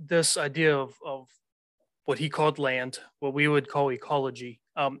to this idea of what he called land, what we would call ecology.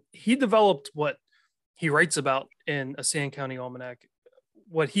 He developed what he writes about in a Sand County Almanac,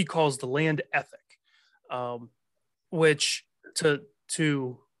 what he calls the land ethic, which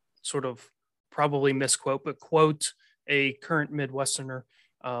to sort of probably misquote, but quote a current Midwesterner,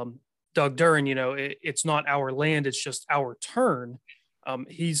 Doug Duran, it's not our land, it's just our turn.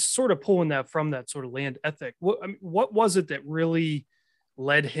 He's sort of pulling that from that sort of land ethic. What was it that really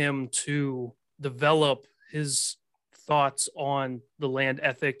led him to develop his thoughts on the land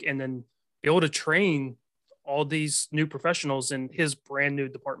ethic and then be able to train all these new professionals in his brand new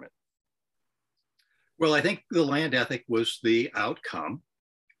department? Well, I think the land ethic was the outcome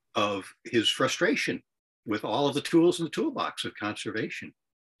of his frustration with all of the tools in the toolbox of conservation.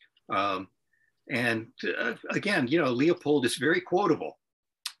 Again, Leopold is very quotable.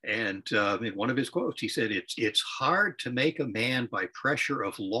 And in one of his quotes, he said, it's hard to make a man by pressure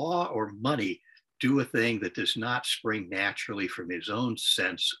of law or money do a thing that does not spring naturally from his own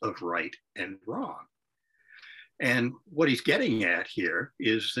sense of right and wrong. And what he's getting at here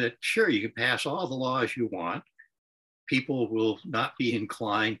is that, sure, you can pass all the laws you want. People will not be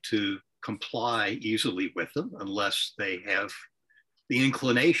inclined to comply easily with them unless they have the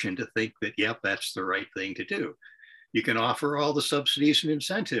inclination to think that, yep, that's the right thing to do. You can offer all the subsidies and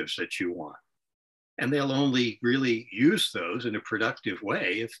incentives that you want, and they'll only really use those in a productive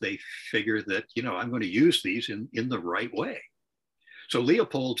way if they figure that, I'm going to use these in the right way. So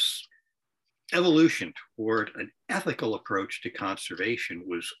Leopold's evolution toward an ethical approach to conservation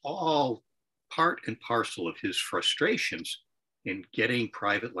was all part and parcel of his frustrations in getting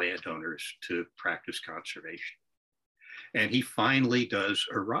private landowners to practice conservation. And he finally does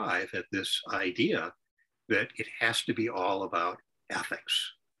arrive at this idea that it has to be all about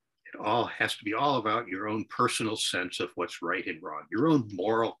ethics. It all has to be all about your own personal sense of what's right and wrong, your own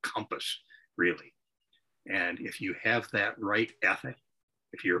moral compass, really. And if you have that right ethic,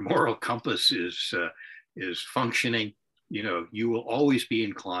 if your moral compass is functioning, you will always be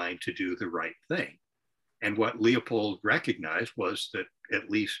inclined to do the right thing. And what Leopold recognized was that, at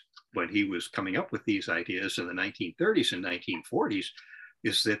least when he was coming up with these ideas in the 1930s and 1940s,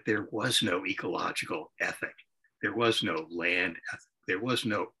 is that there was no ecological ethic. There was no land ethic. There was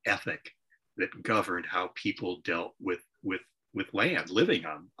no ethic that governed how people dealt with land, living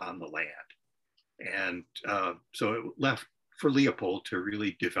on the land. And so it left for Leopold to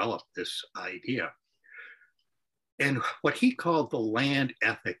really develop this idea. And what he called the land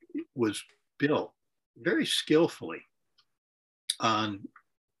ethic was built very skillfully on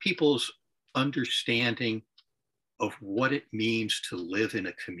people's understanding of what it means to live in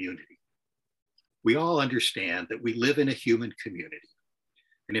a community. We all understand that we live in a human community.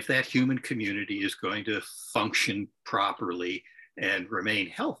 And if that human community is going to function properly and remain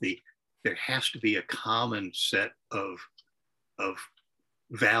healthy, there has to be a common set of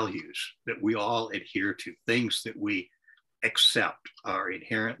values that we all adhere to, things that we accept are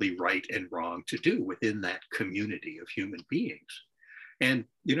inherently right and wrong to do within that community of human beings. And,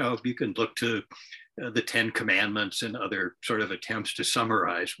 you can look to the 10 Commandments and other sort of attempts to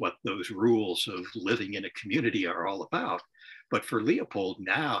summarize what those rules of living in a community are all about. But for Leopold,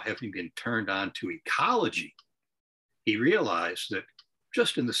 now having been turned on to ecology, he realized that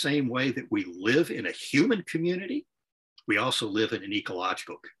just in the same way that we live in a human community, we also live in an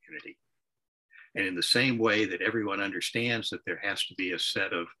ecological community. And in the same way that everyone understands that there has to be a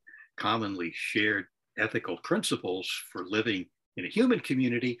set of commonly shared ethical principles for living in a human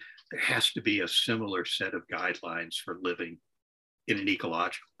community, there has to be a similar set of guidelines for living in an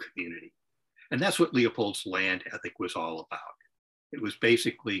ecological community. And that's what Leopold's land ethic was all about. It was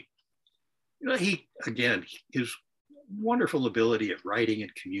basically, his wonderful ability at writing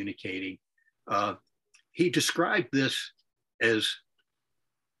and communicating, he described this as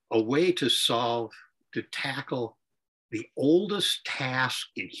a way to tackle the oldest task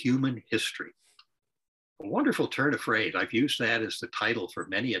in human history. A wonderful turn of phrase. I've used that as the title for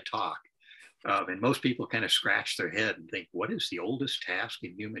many a talk. And most people kind of scratch their head and think, what is the oldest task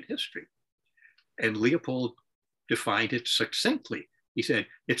in human history? And Leopold defined it succinctly. He said,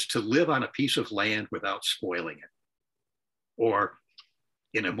 it's to live on a piece of land without spoiling it. Or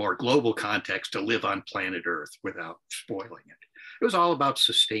in a more global context, to live on planet Earth without spoiling it. It was all about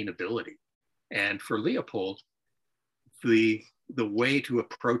sustainability. And for Leopold, the way to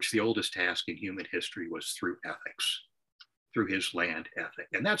approach the oldest task in human history was through ethics, through his land ethic.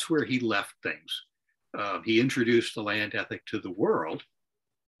 And that's where he left things. He introduced the land ethic to the world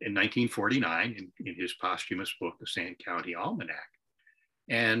in 1949 in his posthumous book, The Sand County Almanac.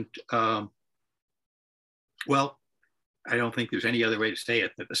 And I don't think there's any other way to say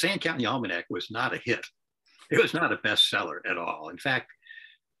it, that the Sand County Almanac was not a hit. It was not a bestseller at all. In fact,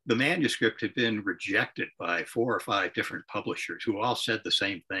 the manuscript had been rejected by 4 or 5 different publishers who all said the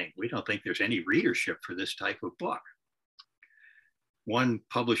same thing. We don't think there's any readership for this type of book. One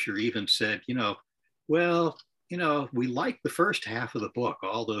publisher even said, we like the first half of the book,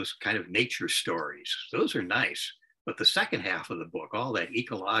 all those kind of nature stories. Those are nice. But the second half of the book, all that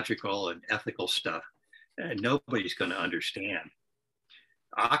ecological and ethical stuff, nobody's going to understand.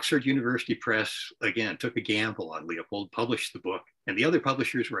 Oxford University Press, again, took a gamble on Leopold, published the book, and the other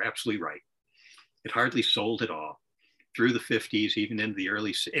publishers were absolutely right. It hardly sold at all through the 50s, even in the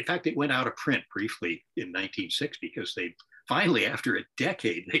early, in fact, it went out of print briefly in 1960 because they finally, after a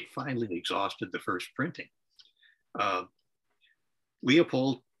decade, they finally exhausted the first printing.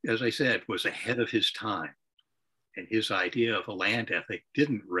 Leopold, as I said, was ahead of his time. And his idea of a land ethic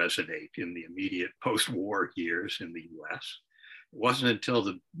didn't resonate in the immediate post-war years in the US. It wasn't until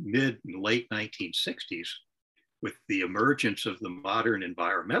the mid and late 1960s, with the emergence of the modern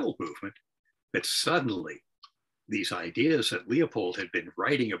environmental movement, that suddenly these ideas that Leopold had been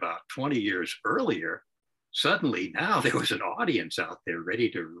writing about 20 years earlier, suddenly now there was an audience out there ready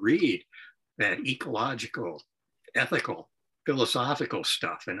to read that ecological, ethical, philosophical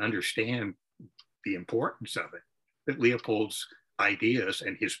stuff and understand the importance of it. That Leopold's ideas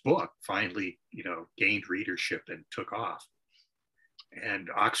and his book finally, gained readership and took off. And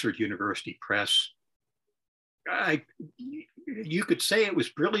Oxford University Press, you could say it was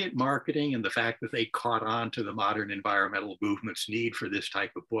brilliant marketing and the fact that they caught on to the modern environmental movement's need for this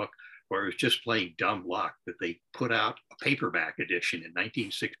type of book, or it was just plain dumb luck that they put out a paperback edition in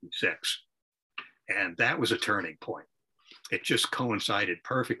 1966. And that was a turning point. It just coincided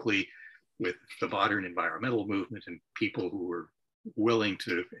perfectly with the modern environmental movement and people who were willing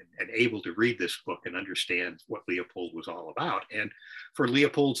to and able to read this book and understand what Leopold was all about. And for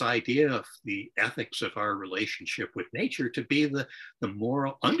Leopold's idea of the ethics of our relationship with nature to be the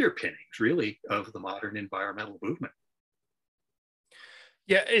moral underpinnings, really, of the modern environmental movement.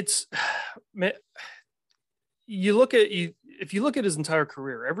 Yeah, it's you look at you if you look at his entire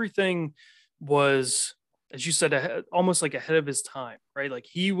career, everything was, as you said, almost like ahead of his time, right? Like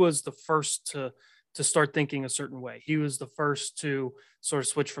he was the first to start thinking a certain way. He was the first to sort of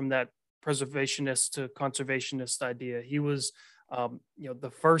switch from that preservationist to conservationist idea. He was,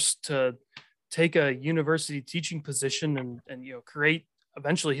 the first to take a university teaching position and create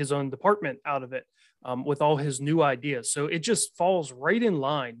eventually his own department out of it, with all his new ideas. So it just falls right in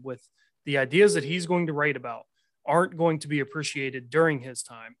line with the ideas that he's going to write about aren't going to be appreciated during his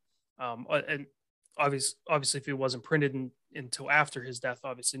time. And obviously, if it wasn't printed until after his death,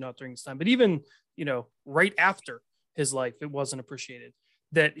 obviously not during his time, but even, right after his life, it wasn't appreciated.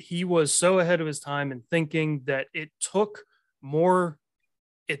 That he was so ahead of his time in thinking that it took more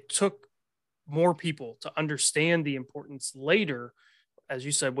people to understand the importance later, as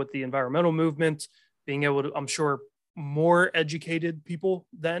you said, with the environmental movement, being able to, I'm sure, more educated people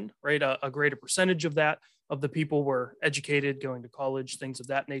then, right? A greater percentage of the people were educated, going to college, things of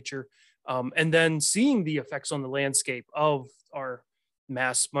that nature. And then seeing the effects on the landscape of our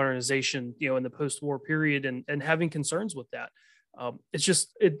mass modernization, in the post-war period, and having concerns with that.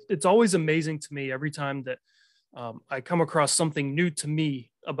 It's always amazing to me every time that I come across something new to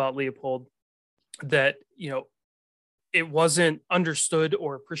me about Leopold that, it wasn't understood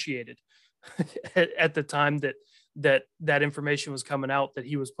or appreciated at the time that information was coming out, that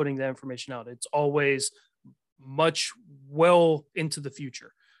he was putting that information out. It's always much well into the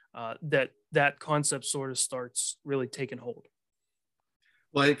future that concept sort of starts really taking hold.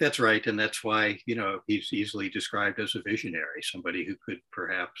 Well, I think that's right. And that's why, he's easily described as a visionary, somebody who could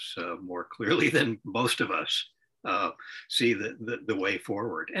perhaps more clearly than most of us see the way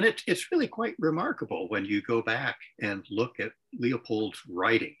forward. And it's really quite remarkable when you go back and look at Leopold's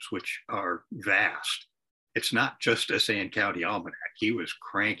writings, which are vast. It's not just a Sand County Almanac. He was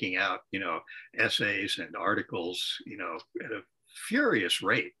cranking out, essays and articles, at a furious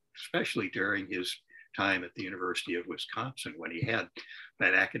rate, especially during his time at the University of Wisconsin, when he had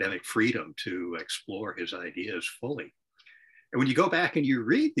that academic freedom to explore his ideas fully. And when you go back and you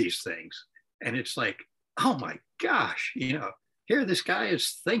read these things, and it's like, oh my gosh, here this guy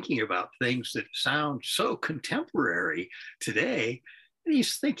is thinking about things that sound so contemporary today, and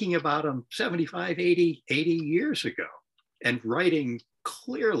he's thinking about them 75, 80 years ago, and writing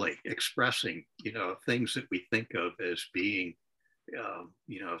clearly, expressing, things that we think of as being,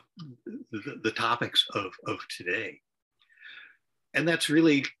 the topics of today. And that's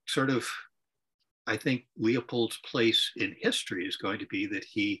really sort of, I think, Leopold's place in history is going to be that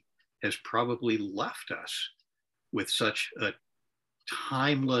he has probably left us with such a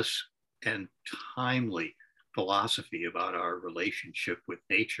timeless and timely philosophy about our relationship with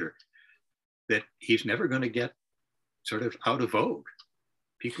nature that he's never going to get sort of out of vogue.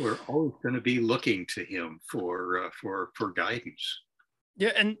 People are always going to be looking to him for guidance.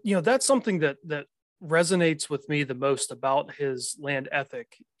 Yeah, and that's something that resonates with me the most about his land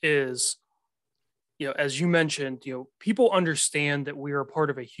ethic is, as you mentioned, people understand that we are a part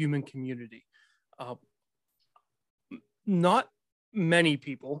of a human community. Not many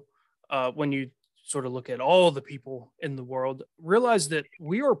people, when you sort of look at all the people in the world, realize that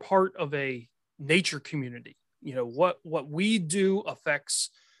we are part of a nature community. What we do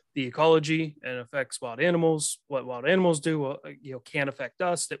affects the ecology and affects wild animals. What wild animals do, can affect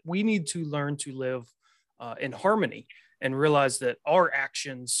us. That we need to learn to live in harmony and realize that our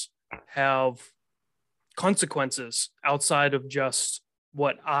actions have consequences outside of just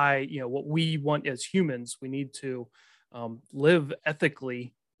what we want as humans. We need to live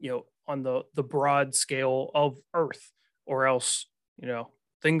ethically, on the broad scale of Earth, or else,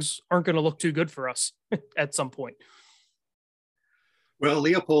 things aren't going to look too good for us at some point. Well,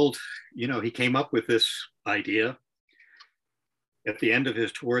 Leopold, he came up with this idea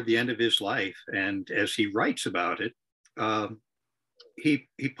toward the end of his life. And as he writes about it, he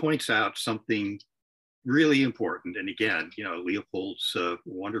points out something really important. And again, Leopold's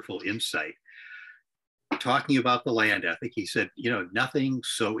wonderful insight. Talking about the land ethic, he said, nothing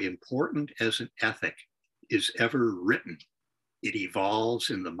so important as an ethic is ever written. It evolves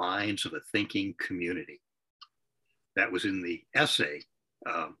in the minds of a thinking community. That was in the essay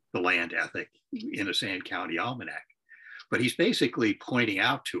the land ethic in a Sand County Almanac. But he's basically pointing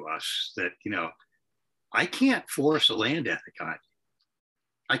out to us that, I can't force a land ethic on you.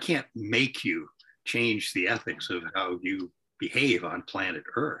 I can't make you change the ethics of how you behave on planet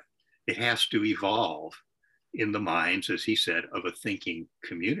Earth. It has to evolve in the minds, as he said, of a thinking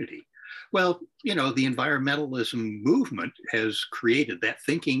community. Well, the environmentalism movement has created that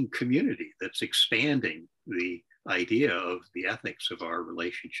thinking community that's expanding the idea of the ethics of our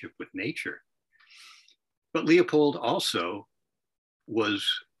relationship with nature. But Leopold also was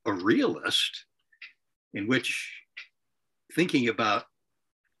a realist, in which thinking about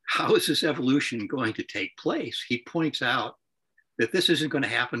how is this evolution going to take place, he points out that this isn't going to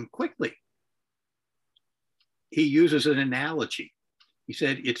happen quickly. He uses an analogy. He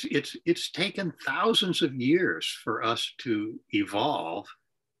said it's taken thousands of years for us to evolve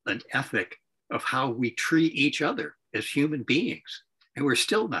an ethic of how we treat each other as human beings. And we're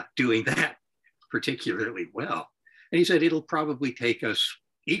still not doing that particularly well. And he said it'll probably take us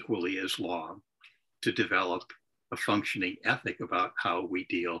equally as long to develop a functioning ethic about how we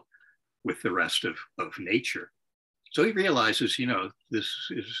deal with the rest of nature. So he realizes,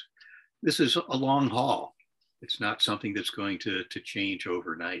 this is a long haul. It's not something that's going to change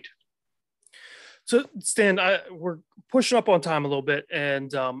overnight. So Stan, we're pushing up on time a little bit,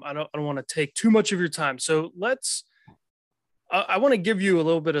 and I don't want to take too much of your time. So I want to give you a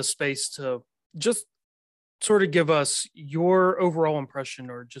little bit of space to just sort of give us your overall impression,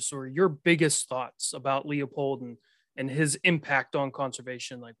 or just sort of your biggest thoughts about Leopold and his impact on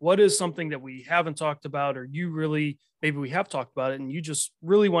conservation. Like, what is something that we haven't talked about, or maybe we have talked about it and you just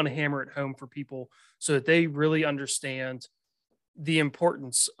really want to hammer it home for people so that they really understand the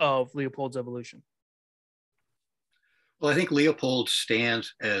importance of Leopold's evolution? Well, I think Leopold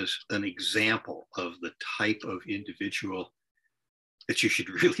stands as an example of the type of individual that you should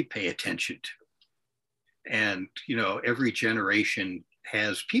really pay attention to. And, every generation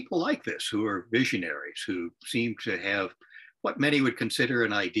has people like this who are visionaries, who seem to have what many would consider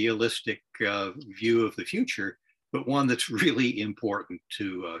an idealistic view of the future, but one that's really important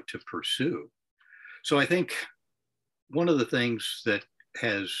to pursue. So I think one of the things that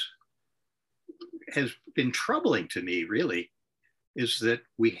has been troubling to me, really, is that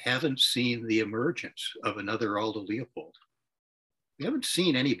we haven't seen the emergence of another Aldo Leopold. We haven't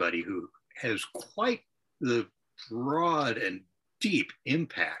seen anybody who has quite the broad and deep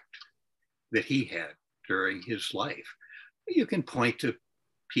impact that he had during his life. You can point to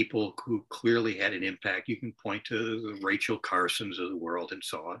people who clearly had an impact. You can point to the Rachel Carsons of the world and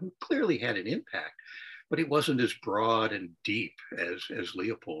so on, who clearly had an impact, but it wasn't as broad and deep as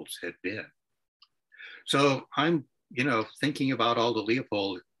Leopold's had been. So I'm, thinking about Aldo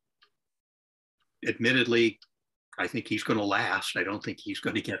Leopold. Admittedly, I think he's going to last. I don't think he's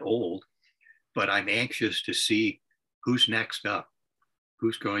going to get old, but I'm anxious to see who's next up,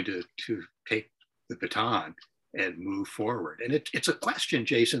 who's going to take the baton and move forward. And it's a question,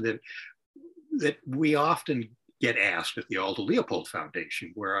 Jason, that we often get asked at the Aldo Leopold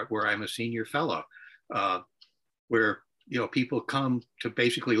Foundation, where I'm a senior fellow, where people come to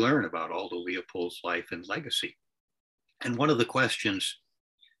basically learn about Aldo Leopold's life and legacy. And one of the questions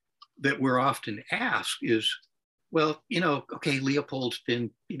that we're often asked is, well, okay, Leopold's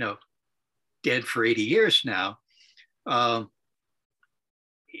been, dead for 80 years now. Are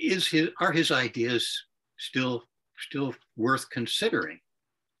his ideas still worth considering?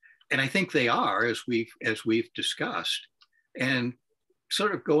 And I think they are, as we've discussed. And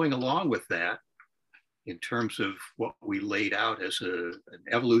sort of going along with that, in terms of what we laid out as an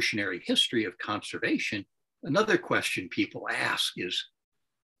evolutionary history of conservation, another question people ask is,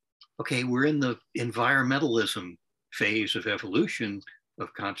 okay, we're in the environmentalism phase of evolution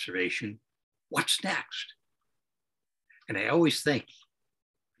of conservation. What's next? And I always think,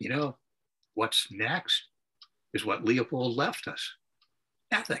 what's next is what Leopold left us: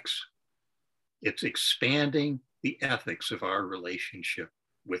 ethics. It's expanding the ethics of our relationship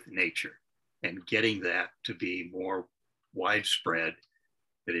with nature and getting that to be more widespread,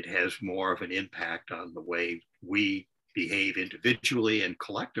 that it has more of an impact on the way we behave individually and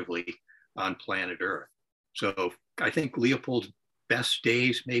collectively on planet Earth. So I think Leopold's best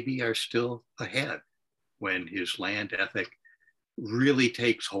days maybe are still ahead, when his land ethic really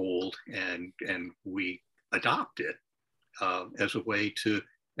takes hold and we adopt it as a way to,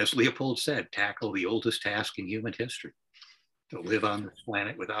 as Leopold said, tackle the oldest task in human history, to live on this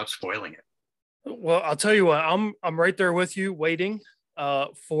planet without spoiling it. Well, I'll tell you what, I'm right there with you, waiting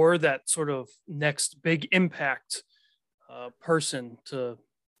for that sort of next big impact person to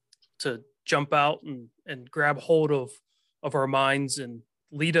jump out and grab hold of our minds and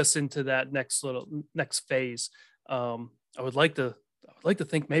lead us into that next phase. I would like to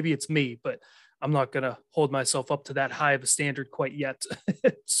think maybe it's me, but I'm not going to hold myself up to that high of a standard quite yet.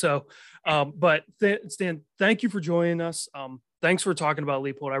 So, but Stan, thank you for joining us. Thanks for talking about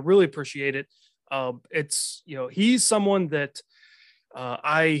Leopold. I really appreciate it. It's, he's someone that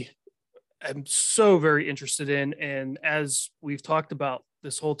I am so very interested in. And as we've talked about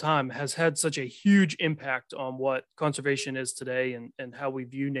this whole time, has had such a huge impact on what conservation is today and how we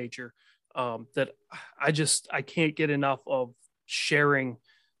view nature, that I can't get enough of sharing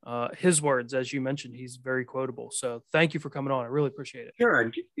his words. As you mentioned, he's very quotable. So thank you for coming on. I really appreciate it. Sure.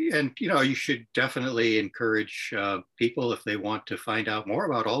 And you should definitely encourage people, if they want to find out more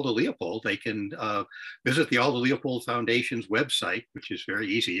about Aldo Leopold, they can visit the Aldo Leopold Foundation's website, which is very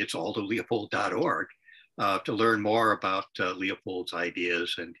easy. It's aldoleopold.org, to learn more about Leopold's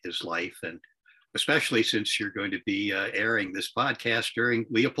ideas and his life. And especially since you're going to be airing this podcast during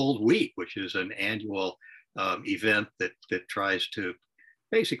Leopold Week, which is an annual event that tries to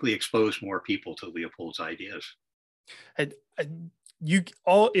basically expose more people to Leopold's ideas. It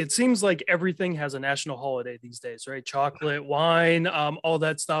seems like everything has a national holiday these days, right? Chocolate, wine, all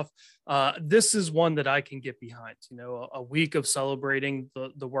that stuff. This is one that I can get behind, a week of celebrating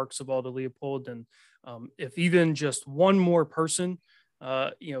the works of Aldo Leopold. And if even just one more person,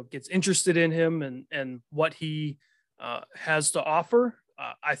 gets interested in him and what he has to offer,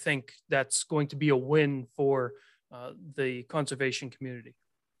 I think that's going to be a win for the conservation community.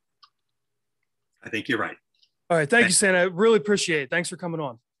 I think you're right. All right. Thank you, Stan. I really appreciate it. Thanks for coming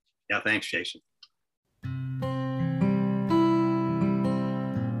on. Yeah, thanks, Jason.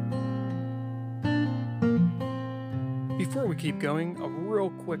 Before we keep going, a real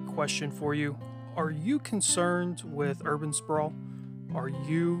quick question for you. Are you concerned with urban sprawl? Are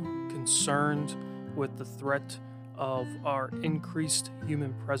you concerned with the threat of our increased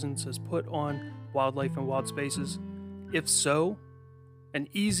human presence has put on wildlife and wild spaces? If so, an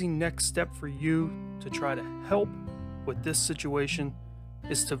easy next step for you to try to help with this situation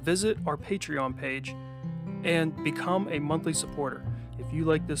is to visit our Patreon page and become a monthly supporter. If you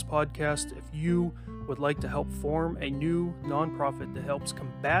like this podcast, if you would like to help form a new nonprofit that helps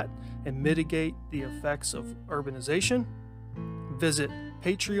combat and mitigate the effects of urbanization, visit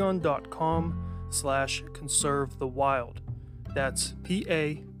patreon.com/conservethewild. That's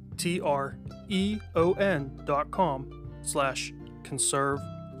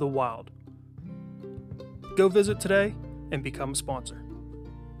patreon.com/conservethewild. Go visit today and become a sponsor.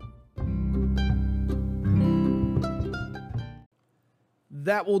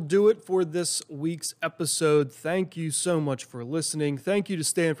 That will do it for this week's episode. Thank you so much for listening. Thank you to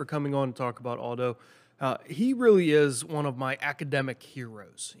Stan for coming on to talk about Aldo. He really is one of my academic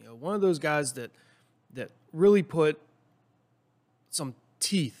heroes. One of those guys that really put some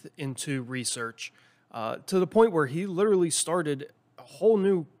teeth into research to the point where he literally started a whole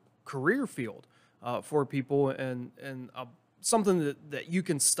new career field for people and something that you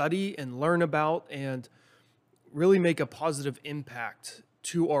can study and learn about and really make a positive impact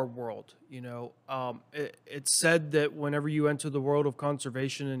to our world. It's said that whenever you enter the world of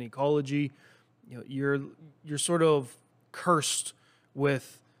conservation and ecology, you're sort of cursed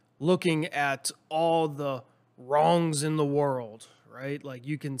with looking at all the wrongs in the world, right? Like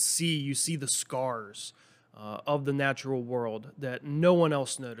you see the scars of the natural world that no one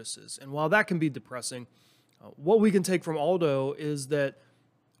else notices. And while that can be depressing, what we can take from Aldo is that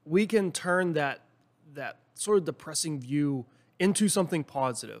we can turn that sort of depressing view into something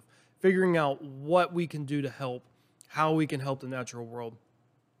positive, figuring out what we can do to help, how we can help the natural world,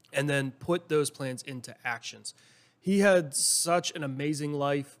 and then put those plans into actions. He had such an amazing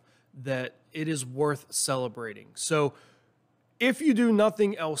life that it is worth celebrating. So if you do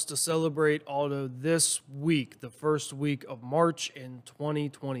nothing else to celebrate Aldo this week, the first week of March in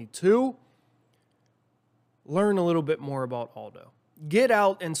 2022, learn a little bit more about Aldo. Get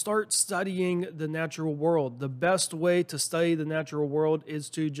out and start studying the natural world. The best way to study the natural world is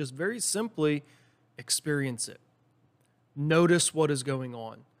to just very simply experience it. Notice what is going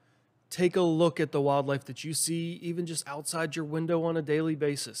on. Take a look at the wildlife that you see even just outside your window on a daily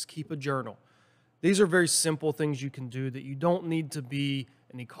basis. Keep a journal. These are very simple things you can do that you don't need to be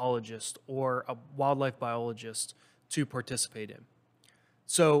an ecologist or a wildlife biologist to participate in.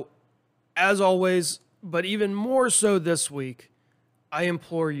 So, as always, but even more so this week, I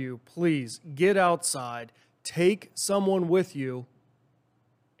implore you, please get outside, take someone with you,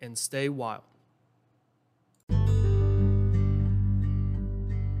 and stay wild.